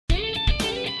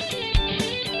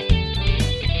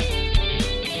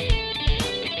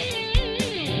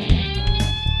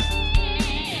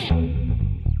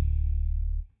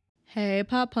Hey,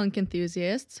 pop punk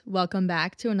enthusiasts. Welcome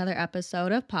back to another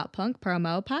episode of Pop Punk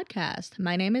Promo Podcast.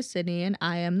 My name is Sydney, and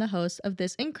I am the host of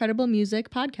this incredible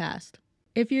music podcast.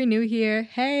 If you're new here,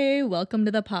 hey, welcome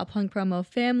to the Pop Punk Promo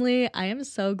family. I am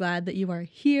so glad that you are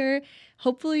here.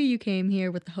 Hopefully you came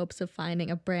here with the hopes of finding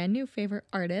a brand new favorite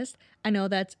artist. I know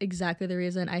that's exactly the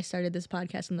reason I started this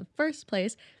podcast in the first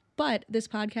place, but this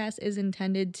podcast is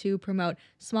intended to promote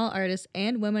small artists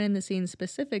and women in the scene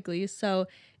specifically, so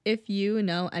if you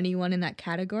know anyone in that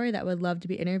category that would love to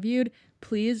be interviewed,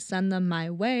 please send them my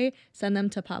way. Send them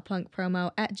to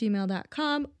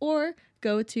poppunkpromo@gmail.com or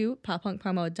go to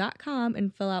poppunkpromo.com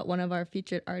and fill out one of our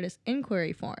featured artist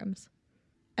inquiry forms.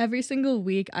 Every single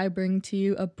week, I bring to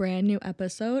you a brand new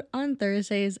episode on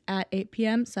Thursdays at 8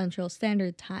 p.m. Central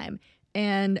Standard Time.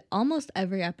 And almost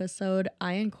every episode,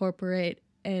 I incorporate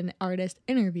an artist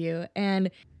interview. And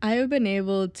I have been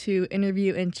able to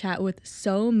interview and chat with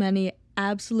so many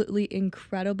absolutely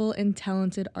incredible and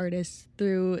talented artists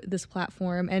through this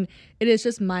platform, and it is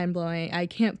just mind-blowing. I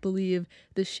can't believe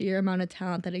the sheer amount of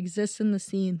talent that exists in the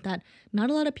scene that not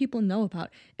a lot of people know about,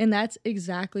 and that's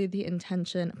exactly the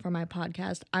intention for my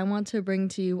podcast. I want to bring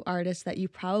to you artists that you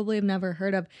probably have never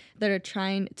heard of that are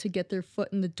trying to get their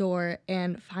foot in the door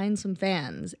and find some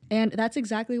fans, and that's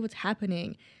exactly what's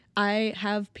happening. I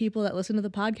have people that listen to the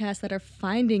podcast that are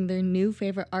finding their new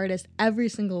favorite artist every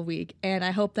single week, and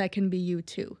I hope that can be you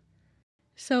too.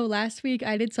 So last week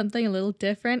I did something a little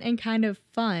different and kind of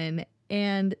fun,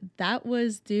 and that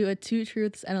was do a 2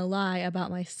 truths and a lie about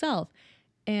myself,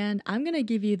 and I'm going to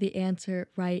give you the answer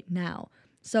right now.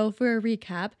 So for a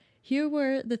recap, here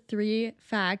were the 3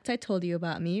 facts I told you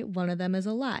about me. One of them is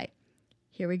a lie.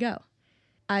 Here we go.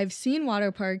 I've seen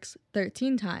water parks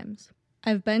 13 times.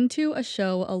 I've been to a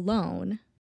show alone,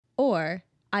 or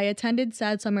I attended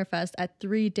Sad Summerfest at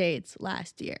 3 dates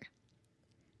last year.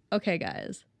 Okay,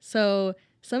 guys, so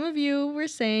some of you were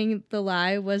saying the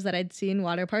lie was that I'd seen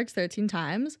water parks 13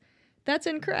 times. That's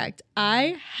incorrect.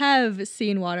 I have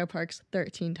seen water parks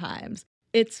 13 times.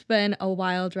 It's been a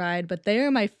wild ride, but they are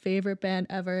my favorite band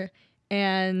ever,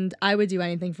 and I would do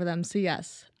anything for them. So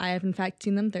yes, I have in fact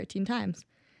seen them 13 times.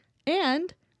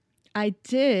 And I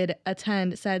did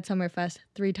attend Sad Summerfest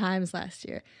 3 times last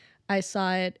year. I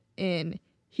saw it in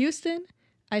Houston,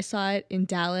 I saw it in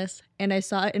Dallas, and I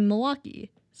saw it in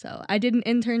Milwaukee. So I did an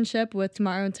internship with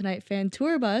Tomorrow and Tonight Fan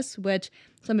Tour Bus, which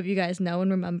some of you guys know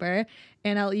and remember,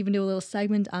 and I'll even do a little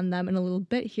segment on them in a little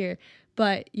bit here.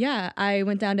 But yeah, I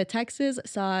went down to Texas,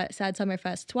 saw Sad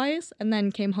Summerfest twice, and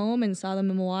then came home and saw them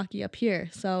in Milwaukee up here.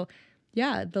 So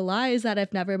yeah, the lie is that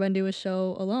I've never been to a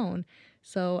show alone.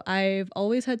 So I've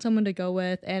always had someone to go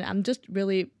with, and I'm just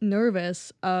really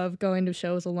nervous of going to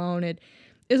shows alone. It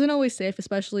isn't always safe,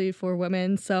 especially for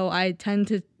women, so I tend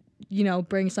to,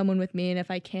 bring someone with me, and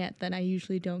if I can't, then I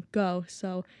usually don't go.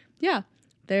 So yeah,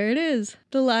 there it is.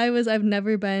 The lie was I've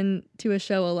never been to a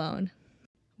show alone.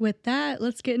 With that,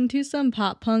 let's get into some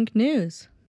pop punk news.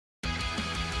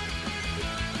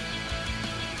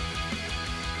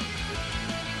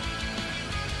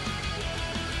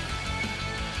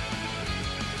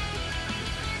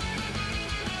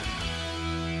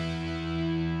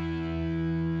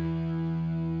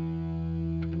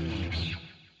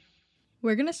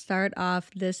 We're going to start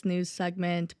off this news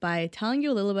segment by telling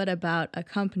you a little bit about a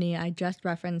company I just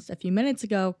referenced a few minutes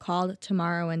ago called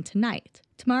Tomorrow and Tonight.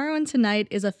 Tomorrow and Tonight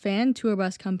is a fan tour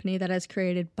bus company that is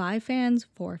created by fans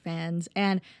for fans,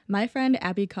 and my friend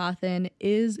Abby Cawthon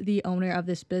is the owner of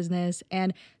this business,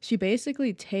 and she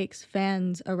basically takes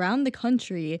fans around the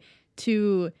country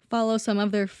to follow some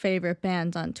of their favorite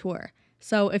bands on tour.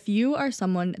 So if you are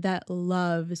someone that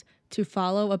loves to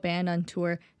follow a band on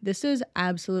tour, this is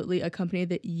absolutely a company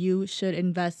that you should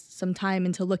invest some time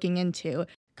into looking into.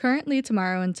 Currently,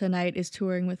 Tomorrow and Tonight is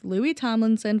touring with Louis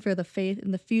Tomlinson for the Faith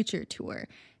in the Future tour.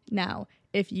 Now,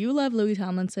 if you love Louis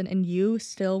Tomlinson and you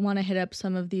still want to hit up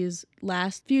some of these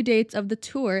last few dates of the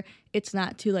tour, it's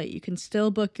not too late. You can still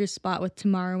book your spot with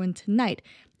Tomorrow and Tonight.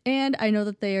 And I know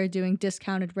that they are doing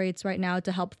discounted rates right now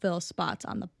to help fill spots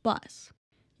on the bus.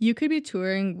 You could be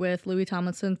touring with Louis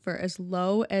Tomlinson for as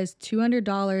low as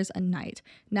 $200 a night.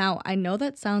 Now, I know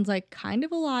that sounds like kind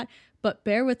of a lot, but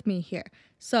bear with me here.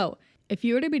 So, if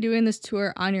you were to be doing this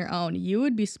tour on your own, you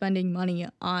would be spending money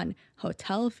on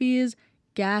hotel fees,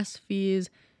 gas fees,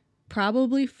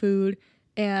 probably food,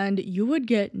 and you would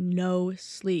get no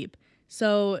sleep.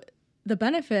 So, the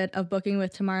benefit of booking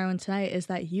with Tomorrow and Tonight is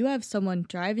that you have someone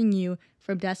driving you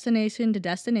from destination to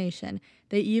destination.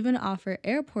 They even offer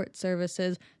airport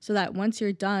services so that once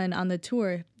you're done on the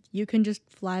tour, you can just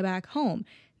fly back home.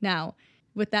 Now,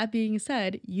 with that being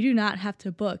said, you do not have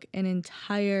to book an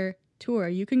entire tour.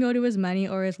 You can go to as many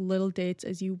or as little dates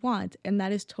as you want, and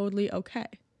that is totally okay.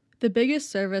 The biggest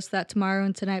service that Tomorrow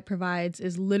and Tonight provides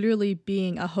is literally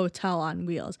being a hotel on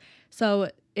wheels. So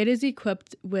it is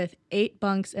equipped with 8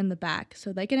 bunks in the back,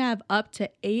 so they can have up to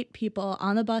 8 people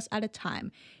on the bus at a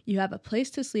time. You have a place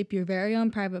to sleep, your very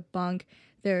own private bunk.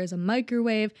 There is a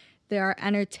microwave. There are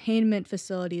entertainment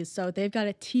facilities, so they've got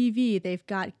a TV, they've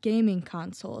got gaming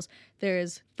consoles,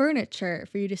 there's furniture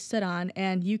for you to sit on,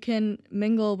 and you can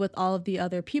mingle with all of the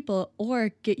other people or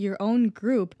get your own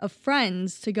group of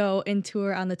friends to go and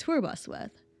tour on the tour bus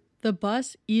with. The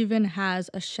bus even has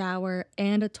a shower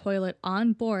and a toilet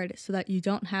on board so that you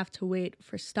don't have to wait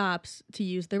for stops to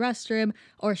use the restroom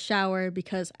or shower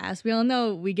because, as we all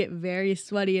know, we get very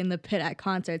sweaty in the pit at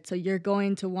concerts, so you're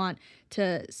going to want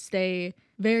to stay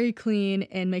very clean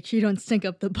and make sure you don't stink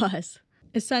up the bus.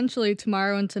 Essentially,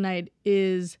 Tomorrow and Tonight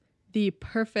is the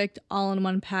perfect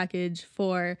all-in-one package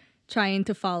for trying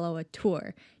to follow a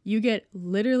tour. You get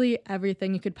literally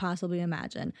everything you could possibly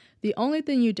imagine. The only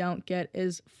thing you don't get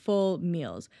is full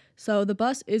meals. So the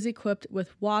bus is equipped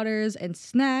with waters and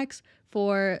snacks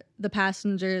for the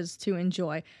passengers to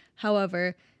enjoy.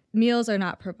 However, meals are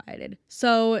not provided.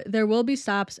 So there will be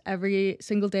stops every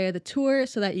single day of the tour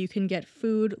so that you can get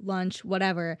food, lunch,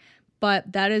 whatever,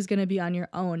 but that is going to be on your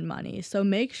own money. So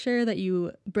make sure that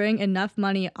you bring enough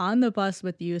money on the bus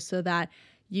with you so that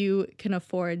you can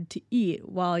afford to eat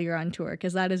while you're on tour,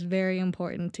 because that is very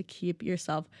important to keep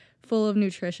yourself full of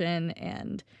nutrition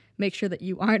and make sure that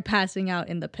you aren't passing out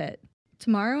in the pit.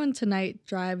 Tomorrow and Tonight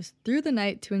drives through the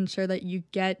night to ensure that you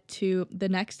get to the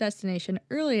next destination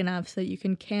early enough so that you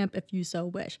can camp if you so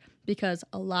wish, because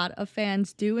a lot of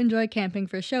fans do enjoy camping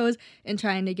for shows and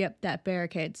trying to get that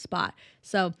barricade spot.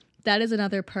 So that is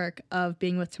another perk of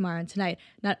being with Tomorrow and Tonight.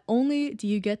 Not only do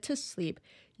you get to sleep,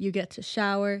 you get to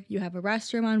shower, you have a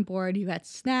restroom on board, you have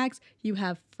snacks, you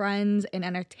have friends and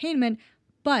entertainment,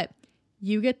 but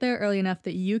you get there early enough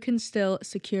that you can still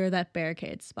secure that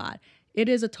barricade spot. It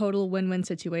is a total win-win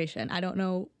situation. I don't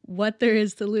know what there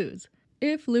is to lose.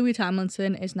 If Louis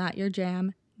Tomlinson is not your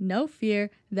jam, no fear,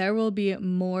 there will be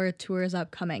more tours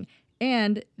upcoming.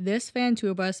 And this fan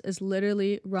tour bus is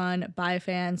literally run by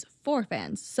fans for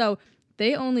fans. So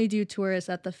they only do tours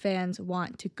that the fans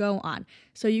want to go on.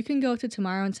 So you can go to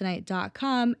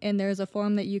tomorrowandtonight.com and there's a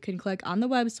form that you can click on the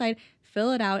website,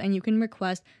 fill it out, and you can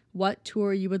request what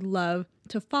tour you would love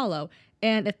to follow.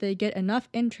 And if they get enough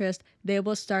interest, they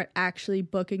will start actually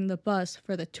booking the bus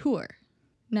for the tour.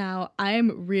 Now,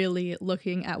 I'm really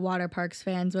looking at water parks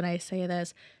fans when I say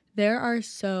this. There are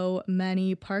so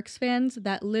many parks fans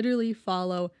that literally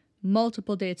follow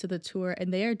multiple dates of the tour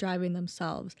and they are driving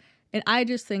themselves. And I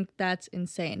just think that's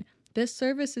insane. This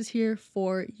service is here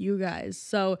for you guys.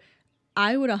 So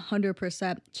I would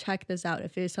 100% check this out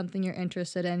if it is something you're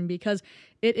interested in, because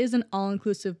it is an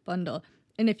all-inclusive bundle.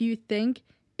 And if you think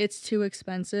it's too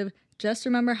expensive, just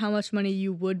remember how much money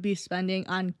you would be spending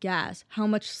on gas, how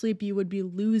much sleep you would be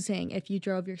losing if you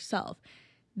drove yourself.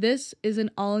 This is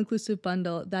an all-inclusive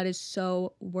bundle that is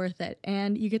so worth it,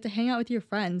 and you get to hang out with your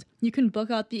friends. You can book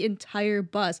out the entire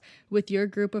bus with your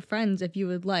group of friends if you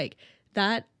would like.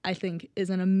 That, I think, is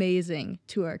an amazing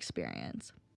tour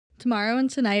experience. Tomorrow and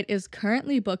Tonight is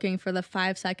currently booking for the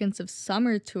 5 Seconds of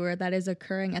Summer tour that is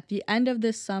occurring at the end of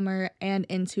this summer and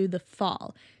into the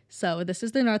fall. So this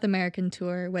is the North American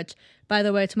tour, which, by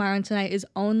the way, Tomorrow and Tonight is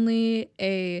only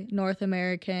a North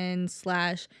American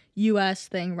 / US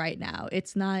thing right now.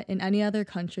 It's not in any other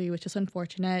country, which is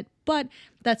unfortunate, but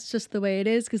that's just the way it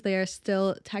is because they are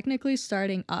still technically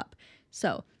starting up.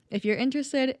 So if you're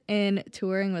interested in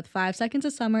touring with 5 Seconds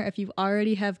of Summer, if you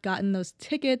already have gotten those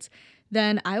tickets,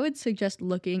 then I would suggest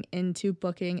looking into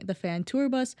booking the fan tour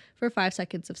bus for 5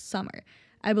 Seconds of Summer.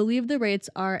 I believe the rates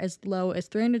are as low as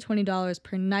 $320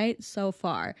 per night so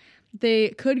far. They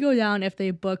could go down if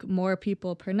they book more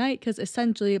people per night, because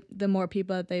essentially the more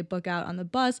people that they book out on the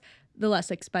bus, the less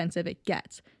expensive it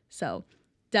gets. So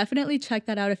definitely check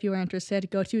that out if you are interested.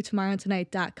 Go to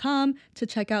tomorrowandtonight.com to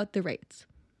check out the rates.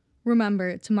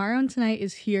 Remember, Tomorrow and Tonight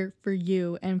is here for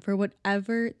you and for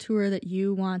whatever tour that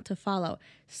you want to follow.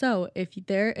 So if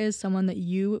there is someone that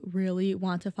you really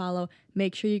want to follow,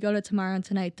 make sure you go to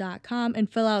tomorrowandtonight.com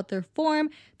and fill out their form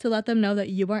to let them know that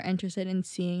you are interested in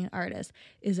seeing an artist.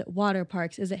 Is it water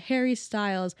parks? Is it Harry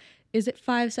Styles? Is it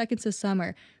 5 Seconds of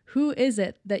Summer? Who is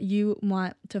it that you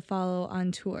want to follow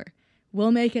on tour?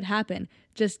 We'll make it happen.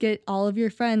 Just get all of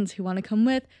your friends who want to come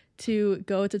with to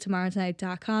go to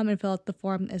tomorrowandtonight.com and fill out the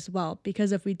form as well,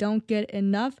 because if we don't get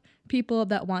enough people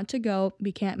that want to go,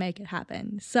 we can't make it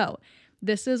happen. So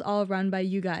this is all run by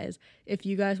you guys. If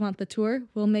you guys want the tour,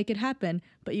 we'll make it happen,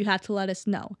 but you have to let us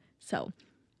know. So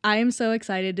I am so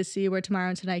excited to see where Tomorrow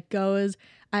and Tonight goes.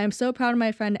 I am so proud of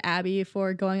my friend Abby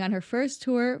for going on her first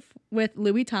tour with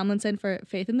Louis Tomlinson for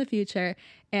Faith in the Future,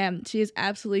 and she is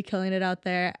absolutely killing it out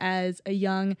there as a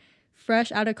young,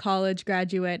 fresh out of college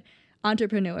graduate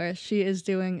entrepreneur. She is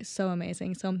doing so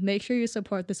amazing. So make sure you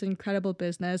support this incredible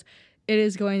business. It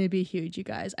is going to be huge, you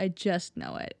guys. I just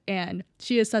know it. And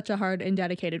she is such a hard and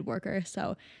dedicated worker.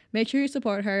 So make sure you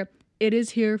support her. It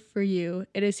is here for you.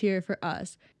 It is here for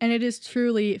us. And it is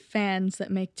truly fans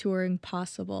that make touring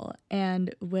possible.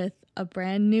 And with a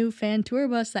brand new fan tour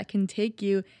bus that can take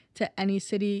you to any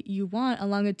city you want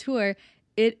along a tour,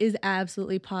 it is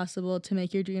absolutely possible to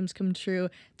make your dreams come true,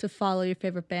 to follow your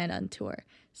favorite band on tour.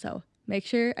 So make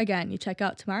sure, again, you check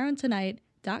out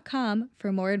tomorrowandtonight.com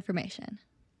for more information.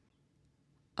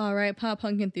 All right, pop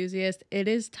punk enthusiasts, it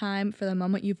is time for the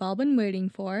moment you've all been waiting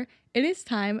for. It is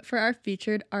time for our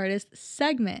featured artist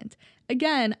segment.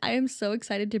 Again, I am so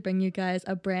excited to bring you guys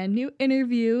a brand new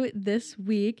interview this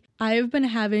week. I have been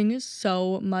having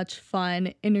so much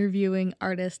fun interviewing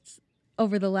artists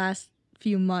over the last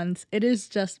few months. It has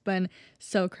just been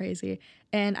so crazy.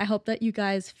 And I hope that you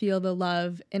guys feel the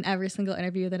love in every single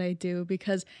interview that I do,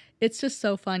 because it's just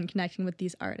so fun connecting with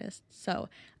these artists. So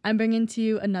I'm bringing to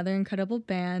you another incredible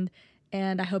band,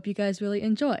 and I hope you guys really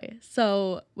enjoy.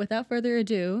 So without further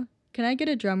ado, can I get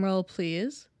a drum roll,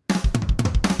 please?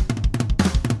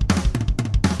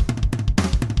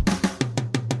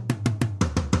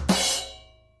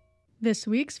 This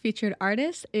week's featured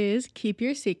artist is Keep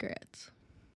Your Secrets.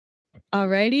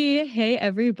 Alrighty, hey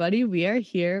everybody, we are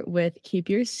here with Keep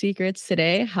Your Secrets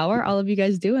today. How are all of you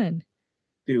guys doing?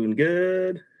 Doing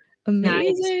good.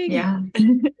 Amazing. Nice. Yeah.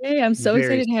 Hey, I'm so Very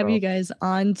excited to have you soft. guys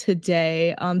on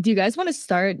today. Do you guys want to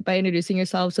start by introducing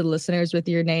yourselves to the listeners with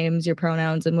your names, your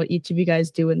pronouns, and what each of you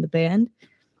guys do in the band?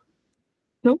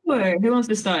 Sure. Who wants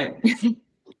to start?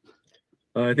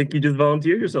 I think you just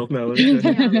volunteered yourself, Mallory. Yeah,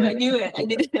 I knew it. I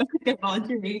didn't have to get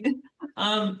volunteered.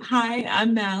 Hi,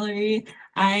 I'm Mallory.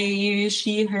 I use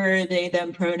she, her, they,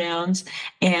 them pronouns,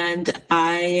 and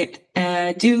I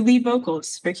do lead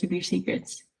vocals for Keep Your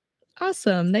Secrets.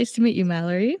 Awesome. Nice to meet you,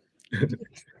 Mallory.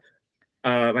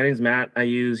 My name's Matt. I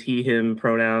use he, him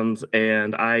pronouns,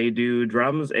 and I do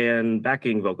drums and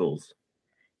backing vocals.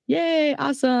 Yay,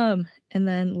 awesome. And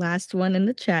then last one in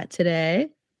the chat today.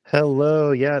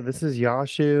 Hello, yeah, this is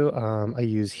Yashu. I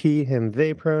use he, him,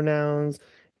 they pronouns,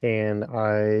 and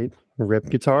I rip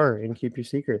guitar and Keep Your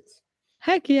Secrets.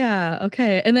 Heck yeah.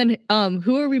 Okay. And then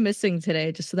who are we missing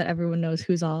today, just so that everyone knows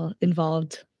who's all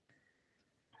involved?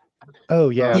 Oh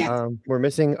yeah, Yeah. we're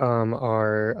missing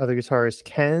our other guitarist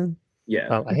Ken.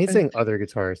 Yeah. I hate Okay. saying other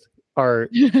guitarist. Our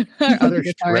Our other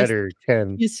guitarist. shredder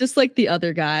Ken. He's just like the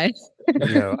other guy.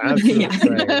 No, absolutely.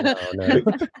 Yeah. No.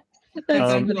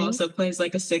 That's Who funny. also plays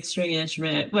like a 6-string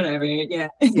instrument, whatever. Yeah.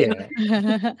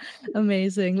 Yeah.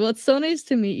 Amazing. Well, it's so nice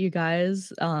to meet you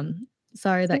guys.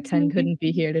 Sorry that Ken couldn't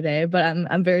be here today, but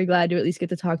I'm very glad to at least get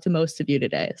to talk to most of you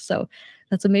today. So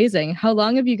that's amazing. How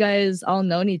long have you guys all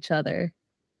known each other?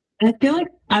 I feel like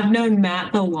I've known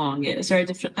Matt the longest, or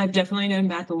I've definitely known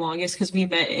Matt the longest because we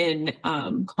met in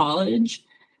college.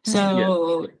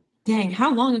 So, dang,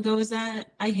 how long ago was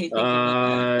that? I hate thinking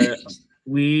about that.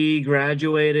 We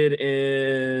graduated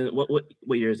in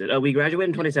what year is it? We graduated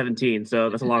in 2017, so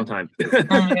that's a long time. Oh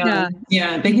my Yeah. God.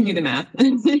 Yeah, they can do the math.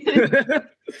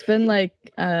 It's been like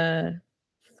 5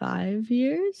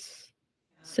 years?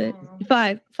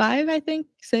 Five, I think.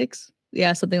 6.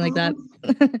 Yeah, something like that.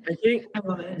 I think I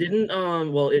love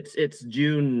it. it's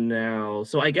June now,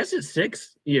 so I guess it's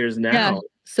 6 years now. Yeah,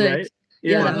 6. right?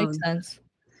 Yeah, Yeah. that makes sense.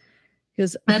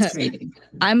 Because That's crazy.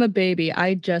 I'm a baby.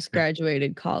 I just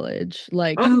graduated college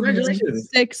like Oh, congratulations.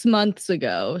 6 months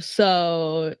ago.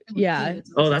 So yeah,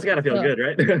 Oh, that's gotta feel good,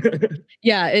 right?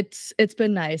 yeah, it's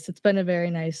been nice. It's been a very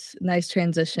nice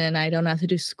transition. I don't have to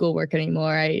do schoolwork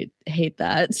anymore. I hate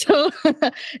that. So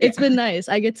it's been nice.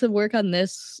 I get to work on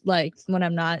this like when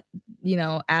I'm not,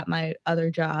 at my other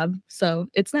job. So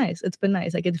it's nice. It's been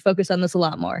nice. I get to focus on this a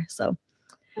lot more. So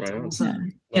Right on.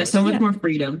 Awesome. Yeah, so much more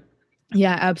freedom.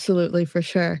 yeah, absolutely, for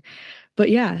sure. But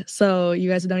yeah, so you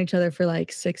guys have known each other for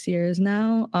like 6 years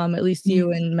now. At least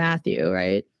you and Matthew,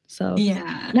 right? So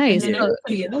Yeah. Nice. And then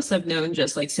everybody else I've known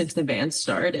just like since the band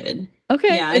started.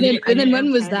 okay. Yeah, and I then didn't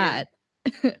when was kind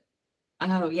that?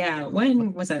 Oh yeah.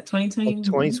 When was that? 2020?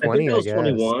 2020, I I think guess. it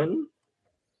was 21.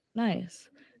 Nice.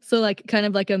 So like kind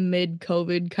of like a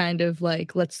mid-COVID kind of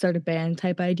like let's start a band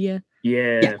type idea.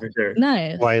 Yeah, for sure.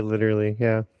 Nice. Quite literally,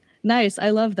 yeah. Nice. I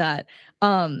love that.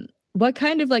 What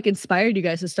kind of like inspired you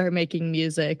guys to start making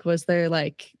music? Was there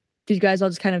like did you guys all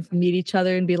just kind of meet each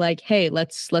other and be like, "Hey,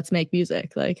 let's make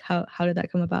music?" Like how did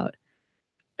that come about?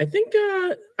 I think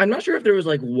I'm not sure if there was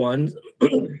like one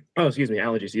oh, excuse me,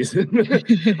 allergy season.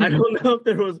 I don't know if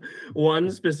there was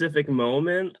one specific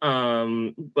moment.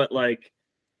 But like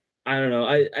I don't know.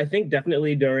 I think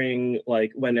definitely during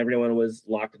like when everyone was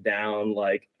locked down,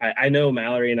 like I know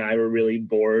Mallory and I were really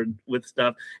bored with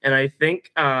stuff. And I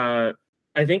think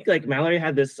like Mallory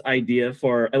had this idea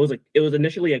for it was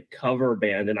initially a cover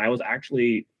band, and I was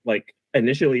actually like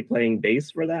initially playing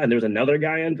bass for that, and there was another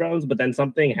guy on drums, but then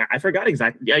I forgot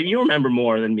exactly. Yeah, you remember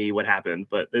more than me what happened,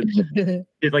 but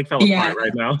it like fell Yeah. apart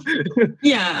right now.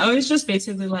 Yeah, I was just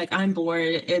basically like, I'm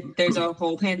bored. There's a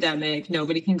whole pandemic.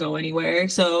 Nobody can go anywhere.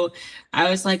 So I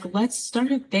was like, let's start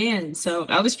a band. So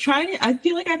I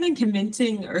feel like I've been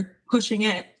convincing or pushing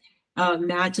it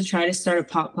Matt to try to start a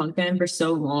pop punk band for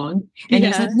so long. And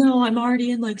he's Yeah. like, no, I'm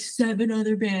already in like 7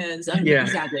 other bands. I'm Yeah.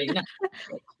 exaggerating.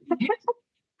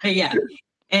 But yeah.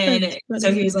 And That's so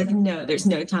funny. he was like, no, there's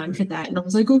no time for that. And I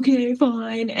was like, okay,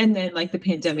 fine. And then like the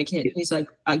pandemic hit. And he's like,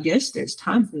 I guess there's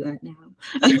time for that now.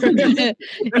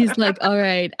 He's like, all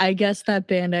right, I guess that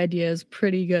band idea is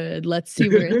pretty good. Let's see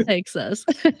where it takes us.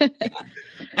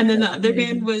 And then the other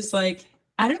band was like,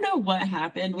 I don't know what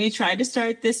happened. We tried to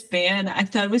start this band. I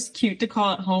thought it was cute to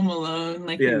call it Home Alone,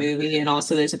 like Yeah. the movie, and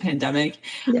also there's a pandemic.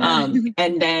 Yeah.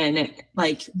 And then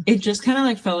like it just kind of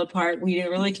like fell apart. We didn't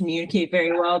really communicate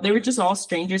very well. They were just all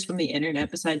strangers from the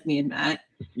internet besides me and Matt.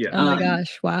 Yeah. Oh my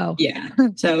gosh, wow. Yeah.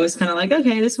 So it was kind of like,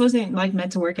 okay, this wasn't like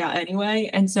meant to work out anyway.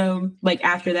 And so like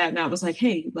after that, Matt was like,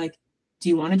 hey, like, do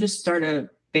you want to just start a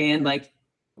band like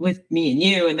with me and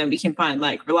you, and then we can find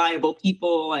like reliable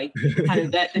people, like kind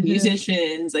of vet the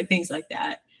musicians, like things like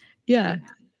that. Yeah.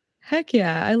 Heck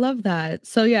yeah, I love that.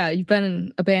 So yeah, you've been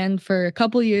in a band for a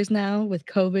couple years now with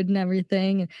COVID and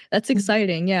everything. That's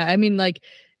exciting. Yeah, I mean, like,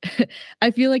 I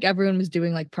feel like everyone was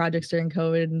doing like projects during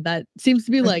COVID, and that seems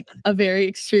to be like a very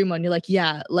extreme one. You're like,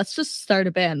 yeah, let's just start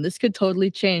a band. This could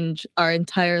totally change our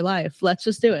entire life. Let's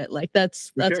just do it. Like,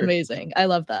 that's sure. amazing. I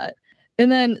love that.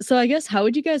 And then, so I guess, how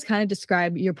would you guys kind of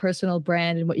describe your personal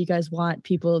brand and what you guys want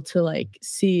people to like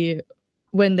see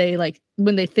when they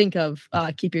think of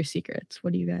Keep Your Secrets?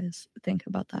 What do you guys think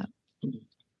about that?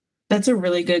 That's a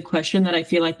really good question that I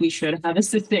feel like we should have a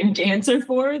succinct answer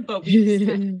for, but we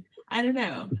just, I don't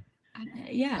know.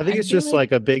 Yeah, I think it's just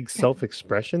like a big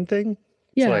self-expression thing.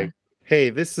 Yeah. It's like, hey,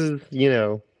 this is,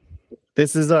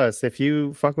 this is us. If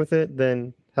you fuck with it,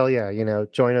 then hell yeah,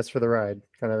 join us for the ride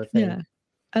kind of a thing. Yeah.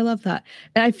 I love that.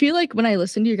 And I feel like when I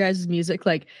listen to your guys' music,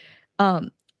 like,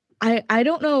 I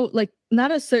don't know, like, not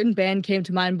a certain band came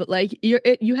to mind, but like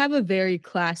you have a very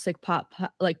classic pop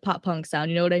punk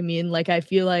sound. You know what I mean? Like, I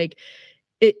feel like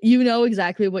you know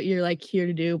exactly what you're like here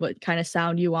to do, what kind of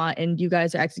sound you want, and you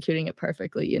guys are executing it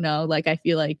perfectly. Like, I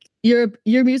feel like your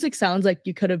music sounds like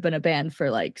you could have been a band for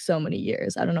like so many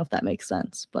years. I don't know if that makes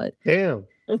sense, but Damn.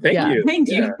 Oh, thank you. Thank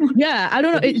you. yeah, I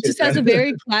don't know. It just has a that.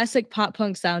 very classic pop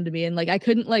punk sound to me, and like I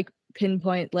couldn't like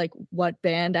pinpoint like what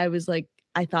band I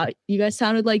thought you guys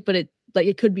sounded like, but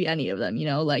it could be any of them,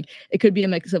 like it could be a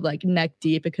mix of like Neck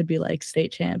Deep, it could be like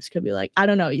State Champs, it could be like, I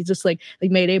don't know, you just like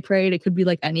Mayday Parade, it could be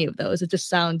like any of those. It just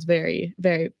sounds very,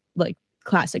 very like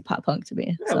classic pop punk to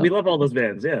me. Yeah, so. we love all those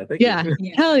bands. Yeah, thank Yeah,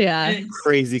 you. hell yeah.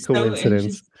 Crazy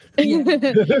coincidence. Yeah,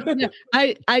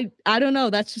 I don't know.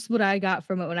 That's just what I got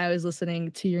from it when I was listening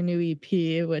to your new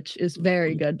EP, which is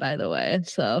very good, by the way.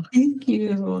 So thank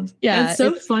you. Yeah, it's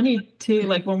so funny too.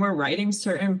 Like when we're writing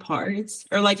certain parts,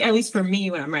 or like at least for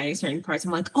me, when I'm writing certain parts,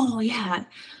 I'm like, oh yeah,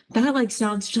 that like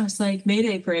sounds just like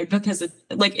Mayday Parade, because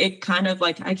it kind of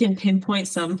like I can pinpoint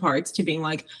some parts to being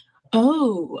like,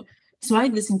 oh. So I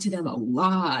listen to them a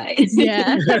lot.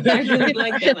 Yeah. I really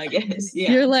like them, I guess.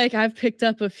 Yeah. You're like, I've picked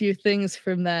up a few things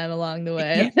from them along the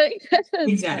way. Yeah,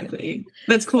 exactly.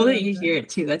 That's cool that you hear it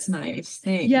too. That's nice.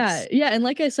 Thanks. Yeah. And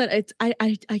like I said,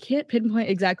 I can't pinpoint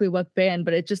exactly what band,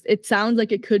 but it sounds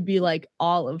like it could be like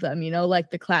all of them,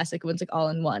 like the classic ones, like all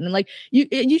in one. And like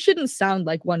you shouldn't sound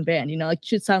like one band, like you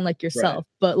should sound like yourself, right.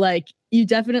 But like you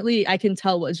definitely, I can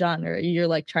tell what genre you're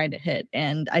like trying to hit,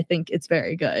 and I think it's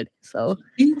very good. So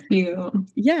thank you.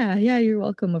 Yeah, you're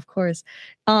welcome, of course.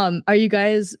 Are you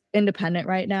guys independent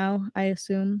right now, I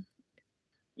assume?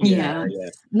 Yeah.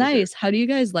 Nice. How do you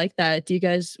guys like that?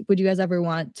 Would you guys ever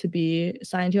want to be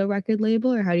signed to a record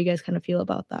label, or how do you guys kind of feel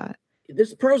about that?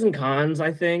 There's pros and cons,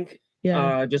 I think.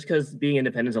 Yeah. Just because being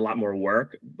independent is a lot more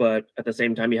work, but at the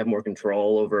same time you have more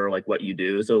control over like what you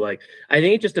do. So like I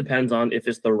think it just depends on if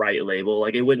it's the right label.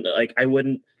 Like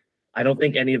I don't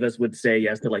think any of us would say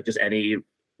yes to like just any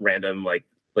random like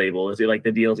label. Is it like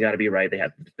the deal's got to be right?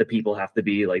 The people have to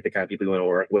be like the kind of people you want to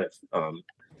work with.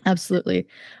 Absolutely.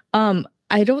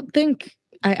 I don't think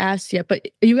I asked yet, but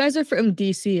you guys are from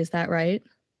DC, is that right?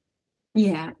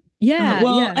 Yeah. Yeah,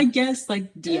 Well, yeah. I guess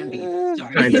like DMV.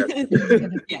 Kind of. Sorry.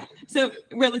 Yeah. So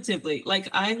relatively, like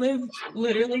I live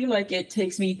literally like it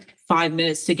takes me 5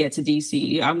 minutes to get to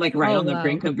DC. I'm like right Oh, on the wow.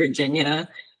 brink of Virginia.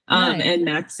 Nice. And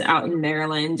Matt's out in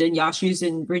Maryland and Yashu's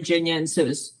in Virginia and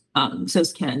so's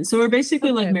Ken. So we're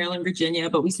basically like Okay. Maryland, Virginia,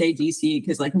 but we say DC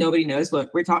because like nobody knows what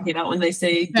we're talking about when they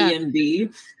say Yeah.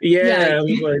 DMV. Yeah, I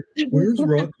was like, where's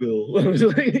Rockville? I was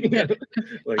like, Yeah.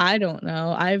 like, I don't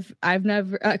know. I've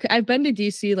never I've been to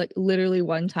DC like literally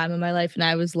one time in my life, and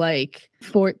I was like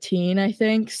 14, I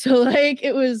think. So like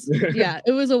it was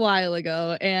it was a while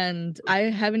ago, and I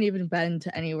haven't even been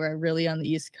to anywhere really on the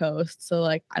East Coast. So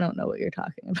like I don't know what you're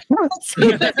talking about. So,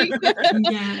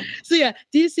 Yeah. so yeah,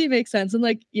 DC makes sense. And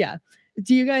like, yeah.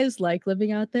 Do you guys like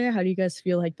living out there? How do you guys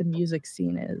feel like the music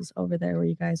scene is over there where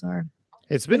you guys are?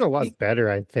 It's been a lot better,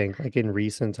 I think, like in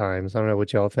recent times. I don't know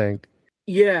what y'all think.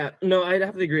 yeah, no, I'd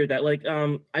have to agree with that. Like,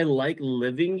 I like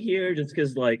living here just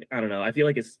because, like, I don't know, I feel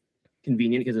like it's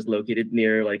convenient because it's located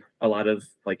near like a lot of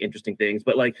like interesting things.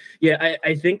 But like, yeah,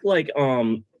 I think like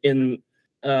in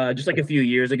just like a few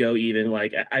years ago, even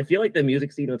like I feel like the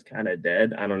music scene was kind of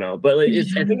dead. I don't know, but like,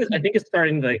 I think it's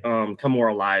starting to like, come more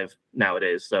alive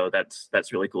nowadays. So that's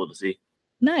really cool to see.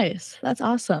 Nice. That's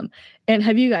awesome. And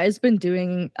have you guys been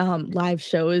doing live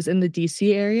shows in the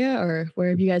DC area, or where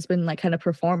have you guys been like kind of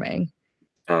performing?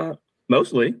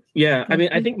 Mostly, yeah. I mean,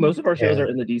 I think most of our shows Yeah. are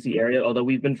in the DC area, although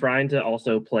we've been trying to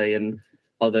also play in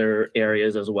other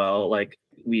areas as well. Like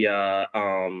we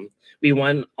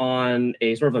went on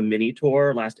a sort of a mini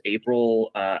tour last April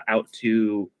out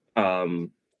to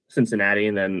Cincinnati,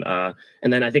 and then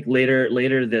I think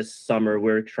later this summer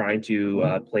we're trying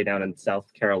to play down in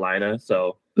South Carolina.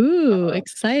 So Ooh,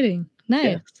 exciting. Nice.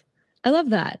 yeah. I love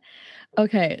that.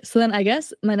 Okay, so then I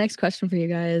guess my next question for you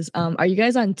guys, are you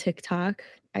guys on TikTok?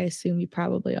 I assume you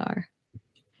probably are.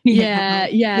 Yeah.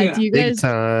 Do you Big guys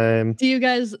time. do you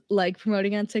guys like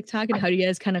promoting on TikTok, and how do you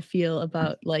guys kind of feel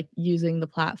about like using the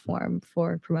platform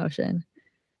for promotion?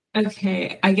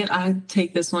 Okay, I'll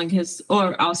take this one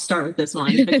or I'll start with this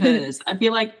one because I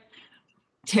feel like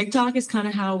TikTok is kind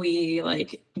of how we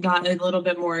like got a little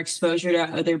bit more exposure to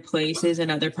other places and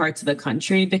other parts of the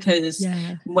country because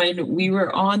Yeah. when we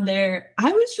were on there,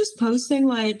 I was just posting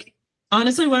like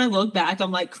honestly when I look back,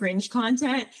 I'm like cringe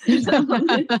content. I look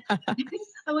back at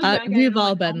it, We've I'm all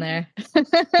like, been oh there.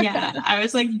 yeah, I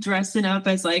was like dressing up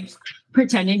as like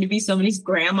pretending to be somebody's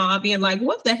grandma, being like,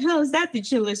 "What the hell is that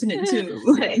you're listening to?"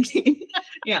 Like,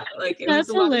 yeah, like it That's was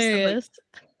a lot of stuff hilarious.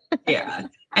 yeah.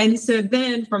 And so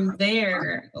then from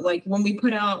there, like when we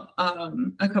put out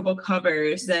a couple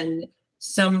covers, then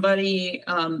somebody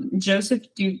Joseph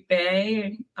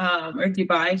Dubay or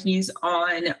Dubai, he's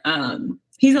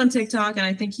on TikTok, and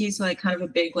I think he's like kind of a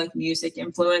big like music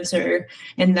influencer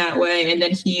in that way. And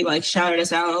then he like shouted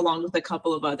us out along with a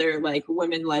couple of other like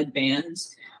women-led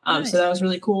bands. Nice. So that was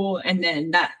really cool. And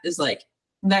then that is like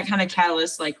that kind of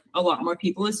catalyst, like a lot more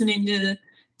people listening to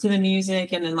the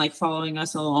music and then like following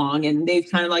us along. And they've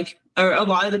kind of like, or a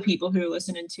lot of the people who are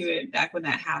listening to it back when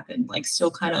that happened, like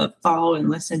still kind of follow and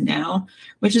listen now,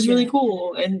 which is really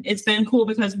cool. And it's been cool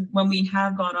because when we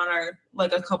have gone on our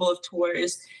like a couple of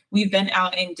tours, we've been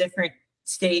out in different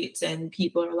states and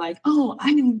people are like, "Oh,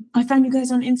 I found you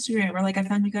guys on Instagram," or like, "I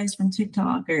found you guys from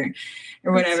TikTok," or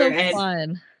whatever. That's so and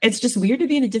fun. it's just weird to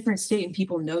be in a different state and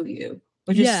people know you,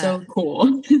 which is Yeah. so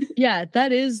cool. Yeah,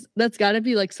 that's got to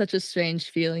be like such a strange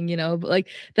feeling, you know, but like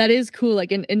that is cool.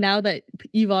 Like, and now that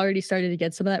you've already started to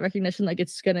get some of that recognition, like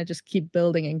it's gonna just keep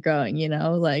building and growing, you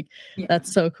know, like Yeah.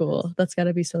 that's so cool. That's got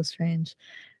to be so strange.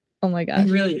 Oh my It gosh.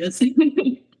 really is.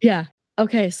 Yeah.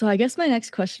 Okay, so I guess my next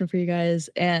question for you guys,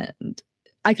 and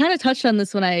I kind of touched on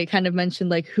this when I kind of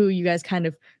mentioned like who you guys kind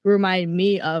of remind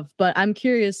me of, but I'm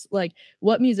curious, like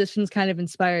what musicians kind of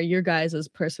inspire your guys'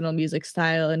 personal music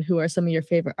style, and who are some of your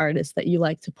favorite artists that you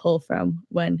like to pull from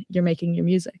when you're making your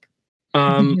music?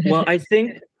 Well, I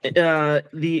think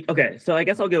so I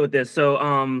guess I'll go with this.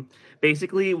 So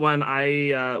basically when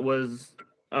I was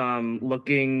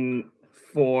looking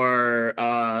for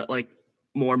like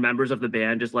more members of the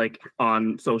band just like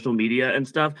on social media and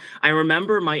stuff, I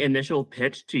remember my initial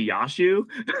pitch to Yashu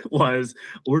was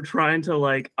we're trying to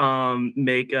like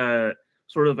make a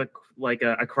sort of a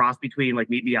cross between like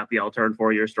Meet Me at the Altar and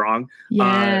 4 Year Strong.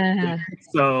 Yeah.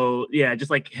 So yeah,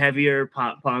 just like heavier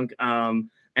pop punk.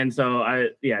 And so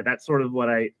that's sort of what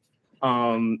I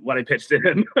pitched to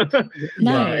him.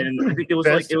 Nice. And I think it was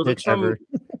Best like pitch some ever.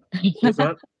 what's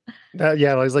that?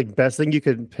 Yeah, it was like best thing you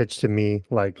could pitch to me.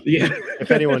 Like, Yeah. if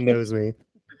anyone knows me.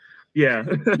 Yeah.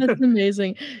 That's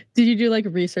amazing. Did you do like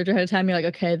research ahead of time? You're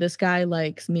like, okay, this guy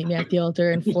likes Meet Me at the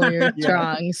Altar and 4 Years Yeah.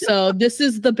 Strong. So this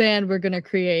is the band we're gonna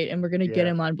create and we're gonna get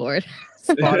Yeah. him on board.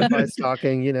 Spotify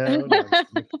stalking, you know. No, I'm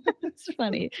just kidding. It's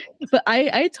funny. But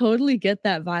I totally get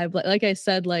that vibe. Like I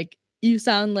said, like you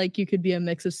sound like you could be a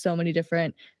mix of so many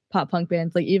different pop punk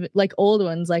bands, like even like old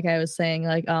ones, like I was saying,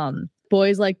 like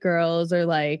Boys Like Girls or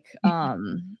like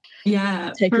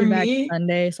Yeah, Take for Me Back me,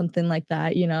 Sunday, something like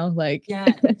that, you know, like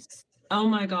yes. Oh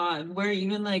my God. We're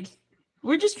even like,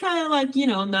 we're just trying to like,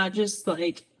 not just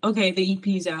like, okay, the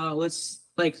EP's out, let's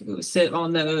like sit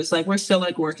on those. Like we're still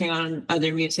like working on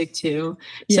other music too.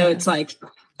 So Yeah. it's like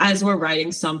as we're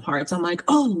writing some parts, I'm like,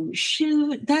 oh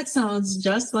shoot, that sounds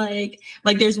just like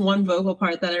there's one vocal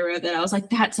part that I wrote that I was like,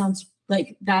 that sounds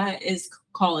like that is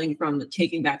calling from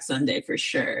Taking Back Sunday for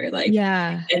sure. Like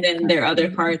yeah. and then there are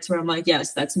other parts where I'm like,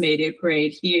 yes, that's Mayday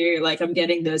Parade here. Like I'm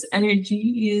getting those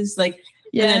energies. Like,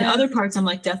 and then Yeah. other parts I'm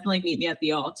like, definitely Meet Me at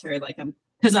the Altar. Like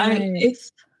because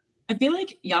Nice. I feel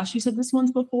like Yashi said this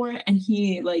once before, and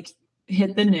he like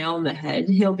hit the nail on the head.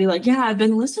 He'll be like, yeah, I've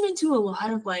been listening to a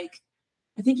lot of like,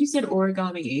 I think you said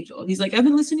Origami Angel. He's like, I've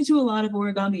been listening to a lot of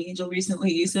Origami Angel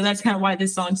recently. So that's kind of why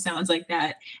this song sounds like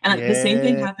that. And like, the same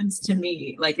thing Yeah. happens to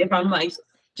me. Like if I'm like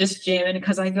just jamming,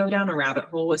 because I go down a rabbit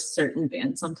hole with certain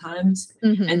bands sometimes.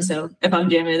 Mhm. And so if I'm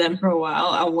jamming them for a while,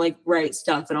 I'll like write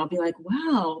stuff and I'll be like,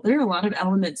 wow, there are a lot of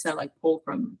elements that like pull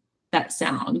from that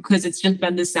sound because it's just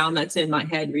been the sound that's in my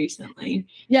head recently.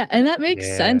 Yeah, and that makes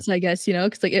Yeah. sense, I guess, you know,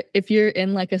 because like if you're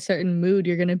in like a certain mood,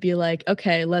 you're gonna be like,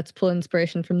 okay, let's pull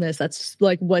inspiration from this. That's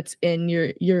like what's in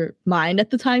your mind at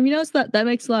the time, you know. So that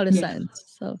makes a lot of Yeah.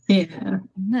 sense. So Yeah.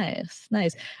 nice.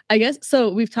 I guess so.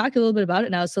 We've talked a little bit about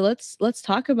it now. So let's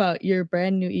talk about your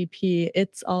brand new EP.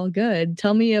 It's All Good.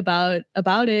 Tell me about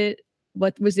it.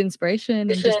 What was the inspiration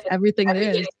and just everything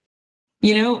there is.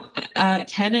 You know,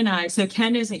 Ken and I, so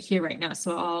Ken isn't here right now,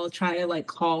 so I'll try to like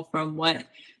call from what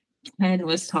Ken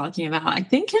was talking about. I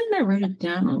think Ken I wrote it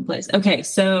down in one place. Okay,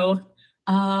 so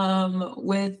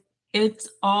with It's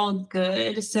All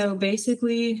Good. So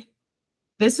basically,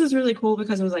 this was really cool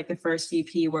because it was like the first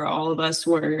EP where all of us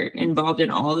were involved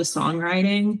in all the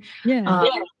songwriting. Yeah.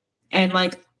 And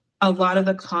like a lot of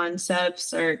the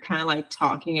concepts are kind of like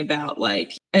talking about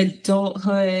like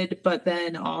adulthood, but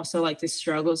then also like the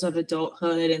struggles of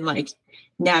adulthood and like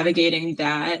navigating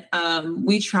that.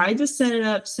 We tried to set it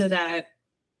up so that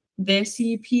this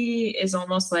EP is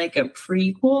almost like a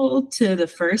prequel to the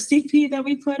first EP that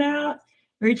we put out.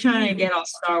 We're trying to get all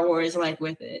Star Wars like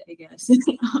with it, I guess.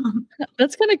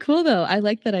 That's kind of cool though. I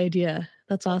like that idea.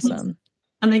 That's awesome.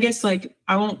 And I guess like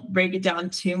I won't break it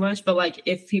down too much, but like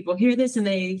if people hear this and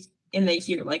they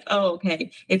hear like, oh,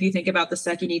 okay, if you think about the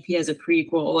second EP as a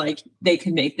prequel, like they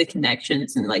can make the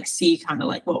connections and like see kind of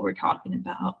like what we're talking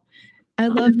about. I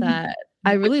love that.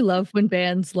 I really love when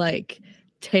bands like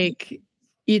take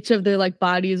each of their like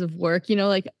bodies of work, you know,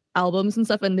 like albums and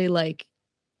stuff, and they like,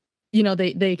 you know,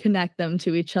 they connect them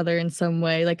to each other in some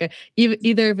way, like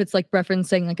either if it's like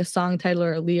referencing like a song title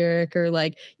or a lyric or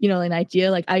like, you know, an idea.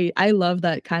 Like I love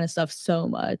that kind of stuff so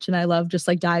much, and I love just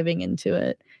like diving into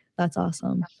it. That's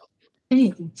awesome.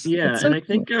 Yeah, so and I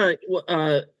think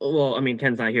well, I mean,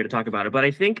 Ken's not here to talk about it, but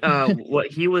I think what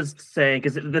he was saying,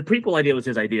 because the prequel idea was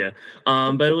his idea,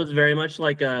 but it was very much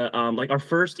like like our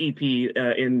first EP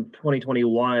in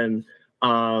 2021.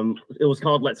 It was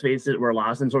called Let's Face It, We're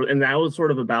Lost, and that was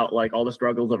sort of about like all the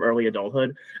struggles of early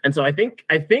adulthood. And so I think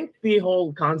the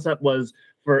whole concept was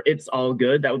for It's All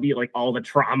Good, that would be like all the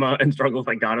trauma and struggles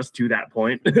that got us to that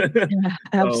point. Yeah,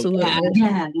 absolutely.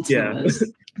 Yeah.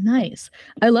 Nice.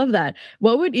 I love that.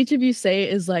 What would each of you say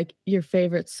is like your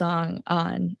favorite song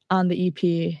on the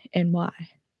EP and why?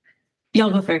 Y'all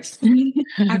go first.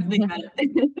 I think about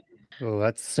it. Oh,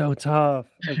 that's so tough.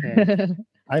 Okay.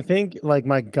 I think like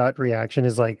my gut reaction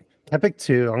is like I pick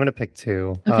two. I'm gonna pick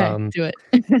two. Okay, do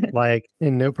it. Like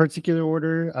in no particular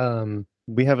order.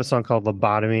 We have a song called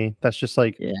Lobotomy that's just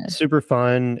like Yeah. super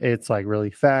fun. It's like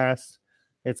really fast.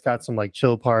 It's got some like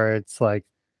chill parts. Like,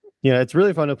 you know, it's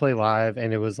really fun to play live,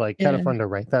 and it was like kind of Yeah. fun to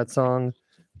write that song.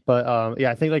 But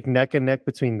yeah, I think like neck and neck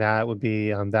between that would be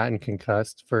that and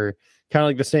Concussed for kind of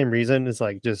like the same reason. It's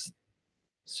like just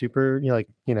super,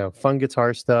 fun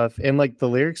guitar stuff, and like the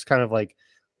lyrics kind of like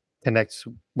connects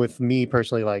with me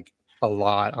personally like a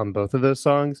lot on both of those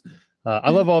songs.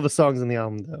 I love all the songs in the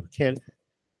album though.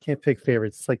 Can't pick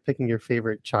favorites. It's like picking your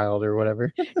favorite child or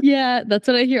whatever. Yeah, that's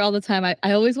what I hear all the time.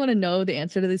 I always want to know the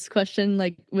answer to this question,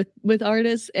 like with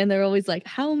artists, and they're always like,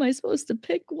 how am I supposed to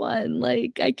pick one?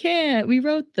 Like, I can't. We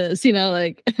wrote this,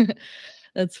 like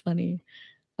that's funny.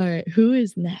 All right, who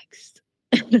is next?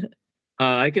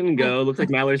 I can go. Looks like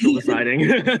Mallory's still deciding.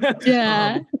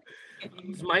 Yeah.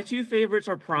 So my two favorites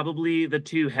are probably the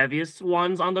two heaviest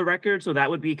ones on the record. So that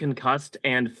would be Concussed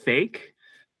and Fake.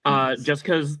 Nice. Just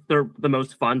because they're the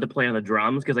most fun to play on the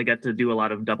drums, because I get to do a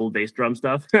lot of double bass drum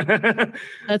stuff.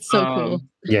 That's so cool.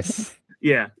 Yes.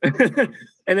 Yeah.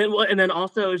 and then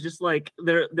also it's just like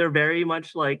they're very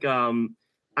much like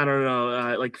I don't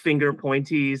know, like finger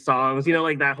pointy songs, you know,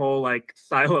 like that whole like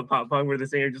style of pop punk where the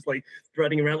singer just like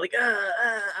strutting around like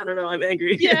I don't know, I'm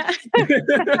angry. Yeah.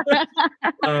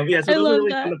 Yeah, so I those love are really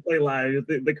that. fun to play live.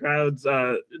 The crowds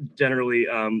generally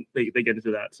they get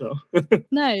into that. So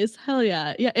Nice. Hell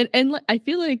yeah. Yeah. And I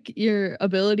feel like your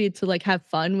ability to like have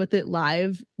fun with it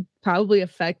live probably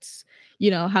affects,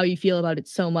 how you feel about it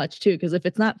so much too. Because if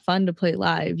it's not fun to play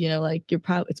live, like it's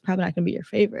probably not gonna be your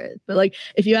favorite. But like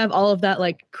if you have all of that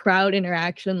like crowd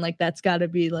interaction, like that's gotta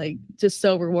be like just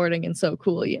so rewarding and so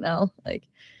cool, like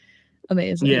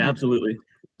amazing. yeah, absolutely.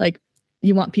 Like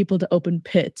you want people to open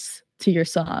pits to your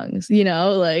songs,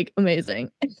 like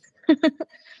amazing.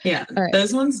 Yeah, All right.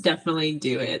 those ones definitely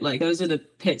do it. Like those are the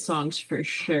pit songs for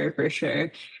sure, for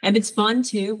sure. And it's fun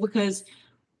too because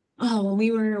when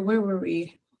where were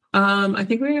we? I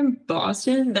think we were in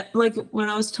Boston. That like when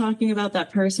I was talking about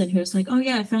that person who was like, "Oh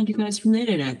yeah, I found you guys from the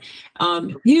internet."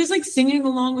 He was like singing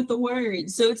along with the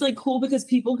words, so it's like cool because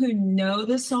people who know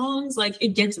the songs, like it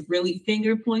gets really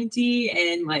finger pointy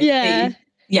and like Yeah.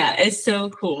 yeah, it's so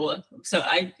cool. So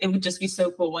it would just be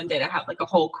so cool one day to have like a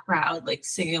whole crowd like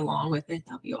singing along with it.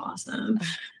 That'd be awesome.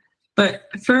 But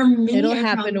for me, It'll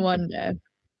happen one day.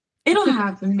 It'll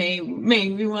happen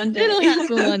maybe one day. It'll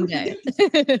happen one day.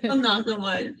 I'm not the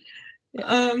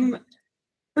one.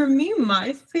 For me,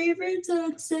 my favorites,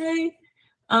 I'd say.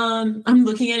 I'm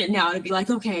looking at it now to be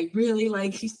like, okay, really,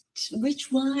 like,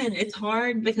 which one? It's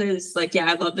hard because, like,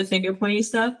 yeah, I love the finger pointy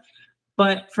stuff.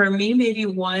 But for me, maybe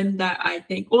one that I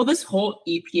think, well, this whole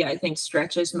EP, I think,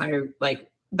 stretches my, like,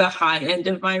 the high end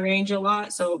of my range a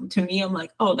lot. So to me, I'm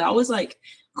like, oh, that was like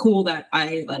cool that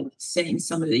I like sang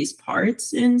some of these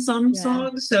parts in some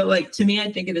songs. So like to me,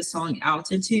 I think of the song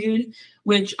Altitude,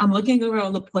 which I'm looking over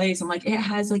all the plays. I'm like, it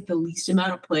has like the least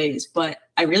amount of plays, but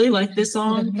I really like this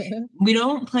song. We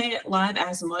don't play it live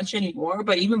as much anymore,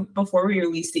 but even before we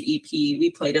released the EP,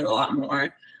 we played it a lot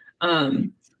more.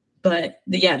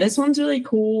 Yeah, this one's really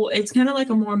cool. It's kind of like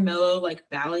a more mellow, like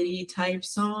ballady type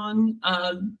song.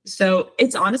 So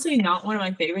it's honestly not one of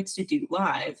my favorites to do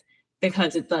live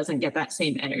because it doesn't get that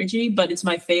same energy, but it's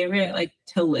my favorite like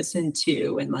to listen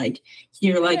to and like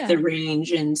hear like the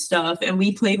range and stuff. And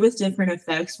we played with different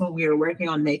effects when we were working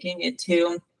on making it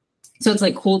too. So it's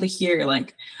like cool to hear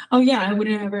like, oh yeah, I would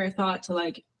have never thought to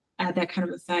like add that kind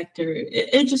of effect, or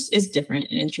it just is different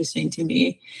and interesting to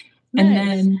me. Nice. And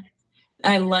then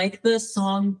I like the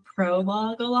song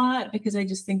Prologue a lot because I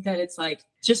just think that it's like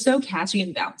just so catchy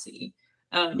and bouncy.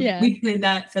 We played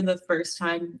that for the first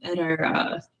time at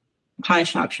our Pie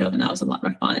Shop show, and that was a lot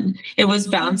of fun. It was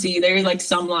bouncy. There are like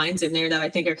some lines in there that I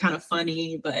think are kind of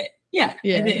funny, but yeah.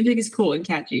 I think it's cool and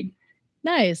catchy.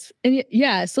 Nice. And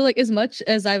yeah, so like as much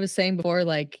as I was saying before,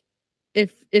 like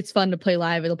if it's fun to play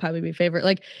live, it'll probably be favorite.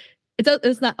 Like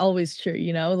it's not always true,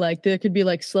 like there could be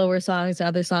like slower songs and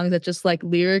other songs that just like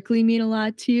lyrically mean a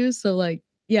lot to you. So like,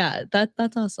 yeah,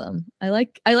 that's awesome. I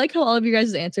like how all of you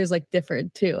guys' answers like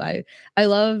differed too. I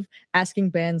love asking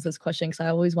bands this question because I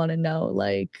always want to know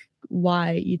like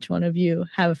why each one of you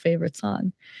have a favorite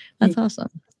song. That's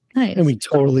awesome. Nice. And we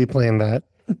totally planned that.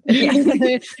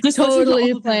 Yeah. Just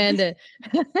totally planned it.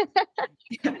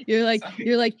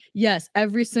 You're like, yes,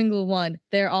 every single one.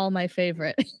 They're all my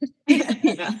favorite.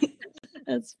 Yeah.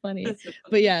 That's funny.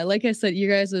 But yeah, like I said, you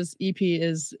guys' EP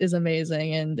is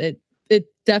amazing, and it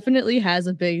definitely has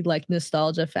a big like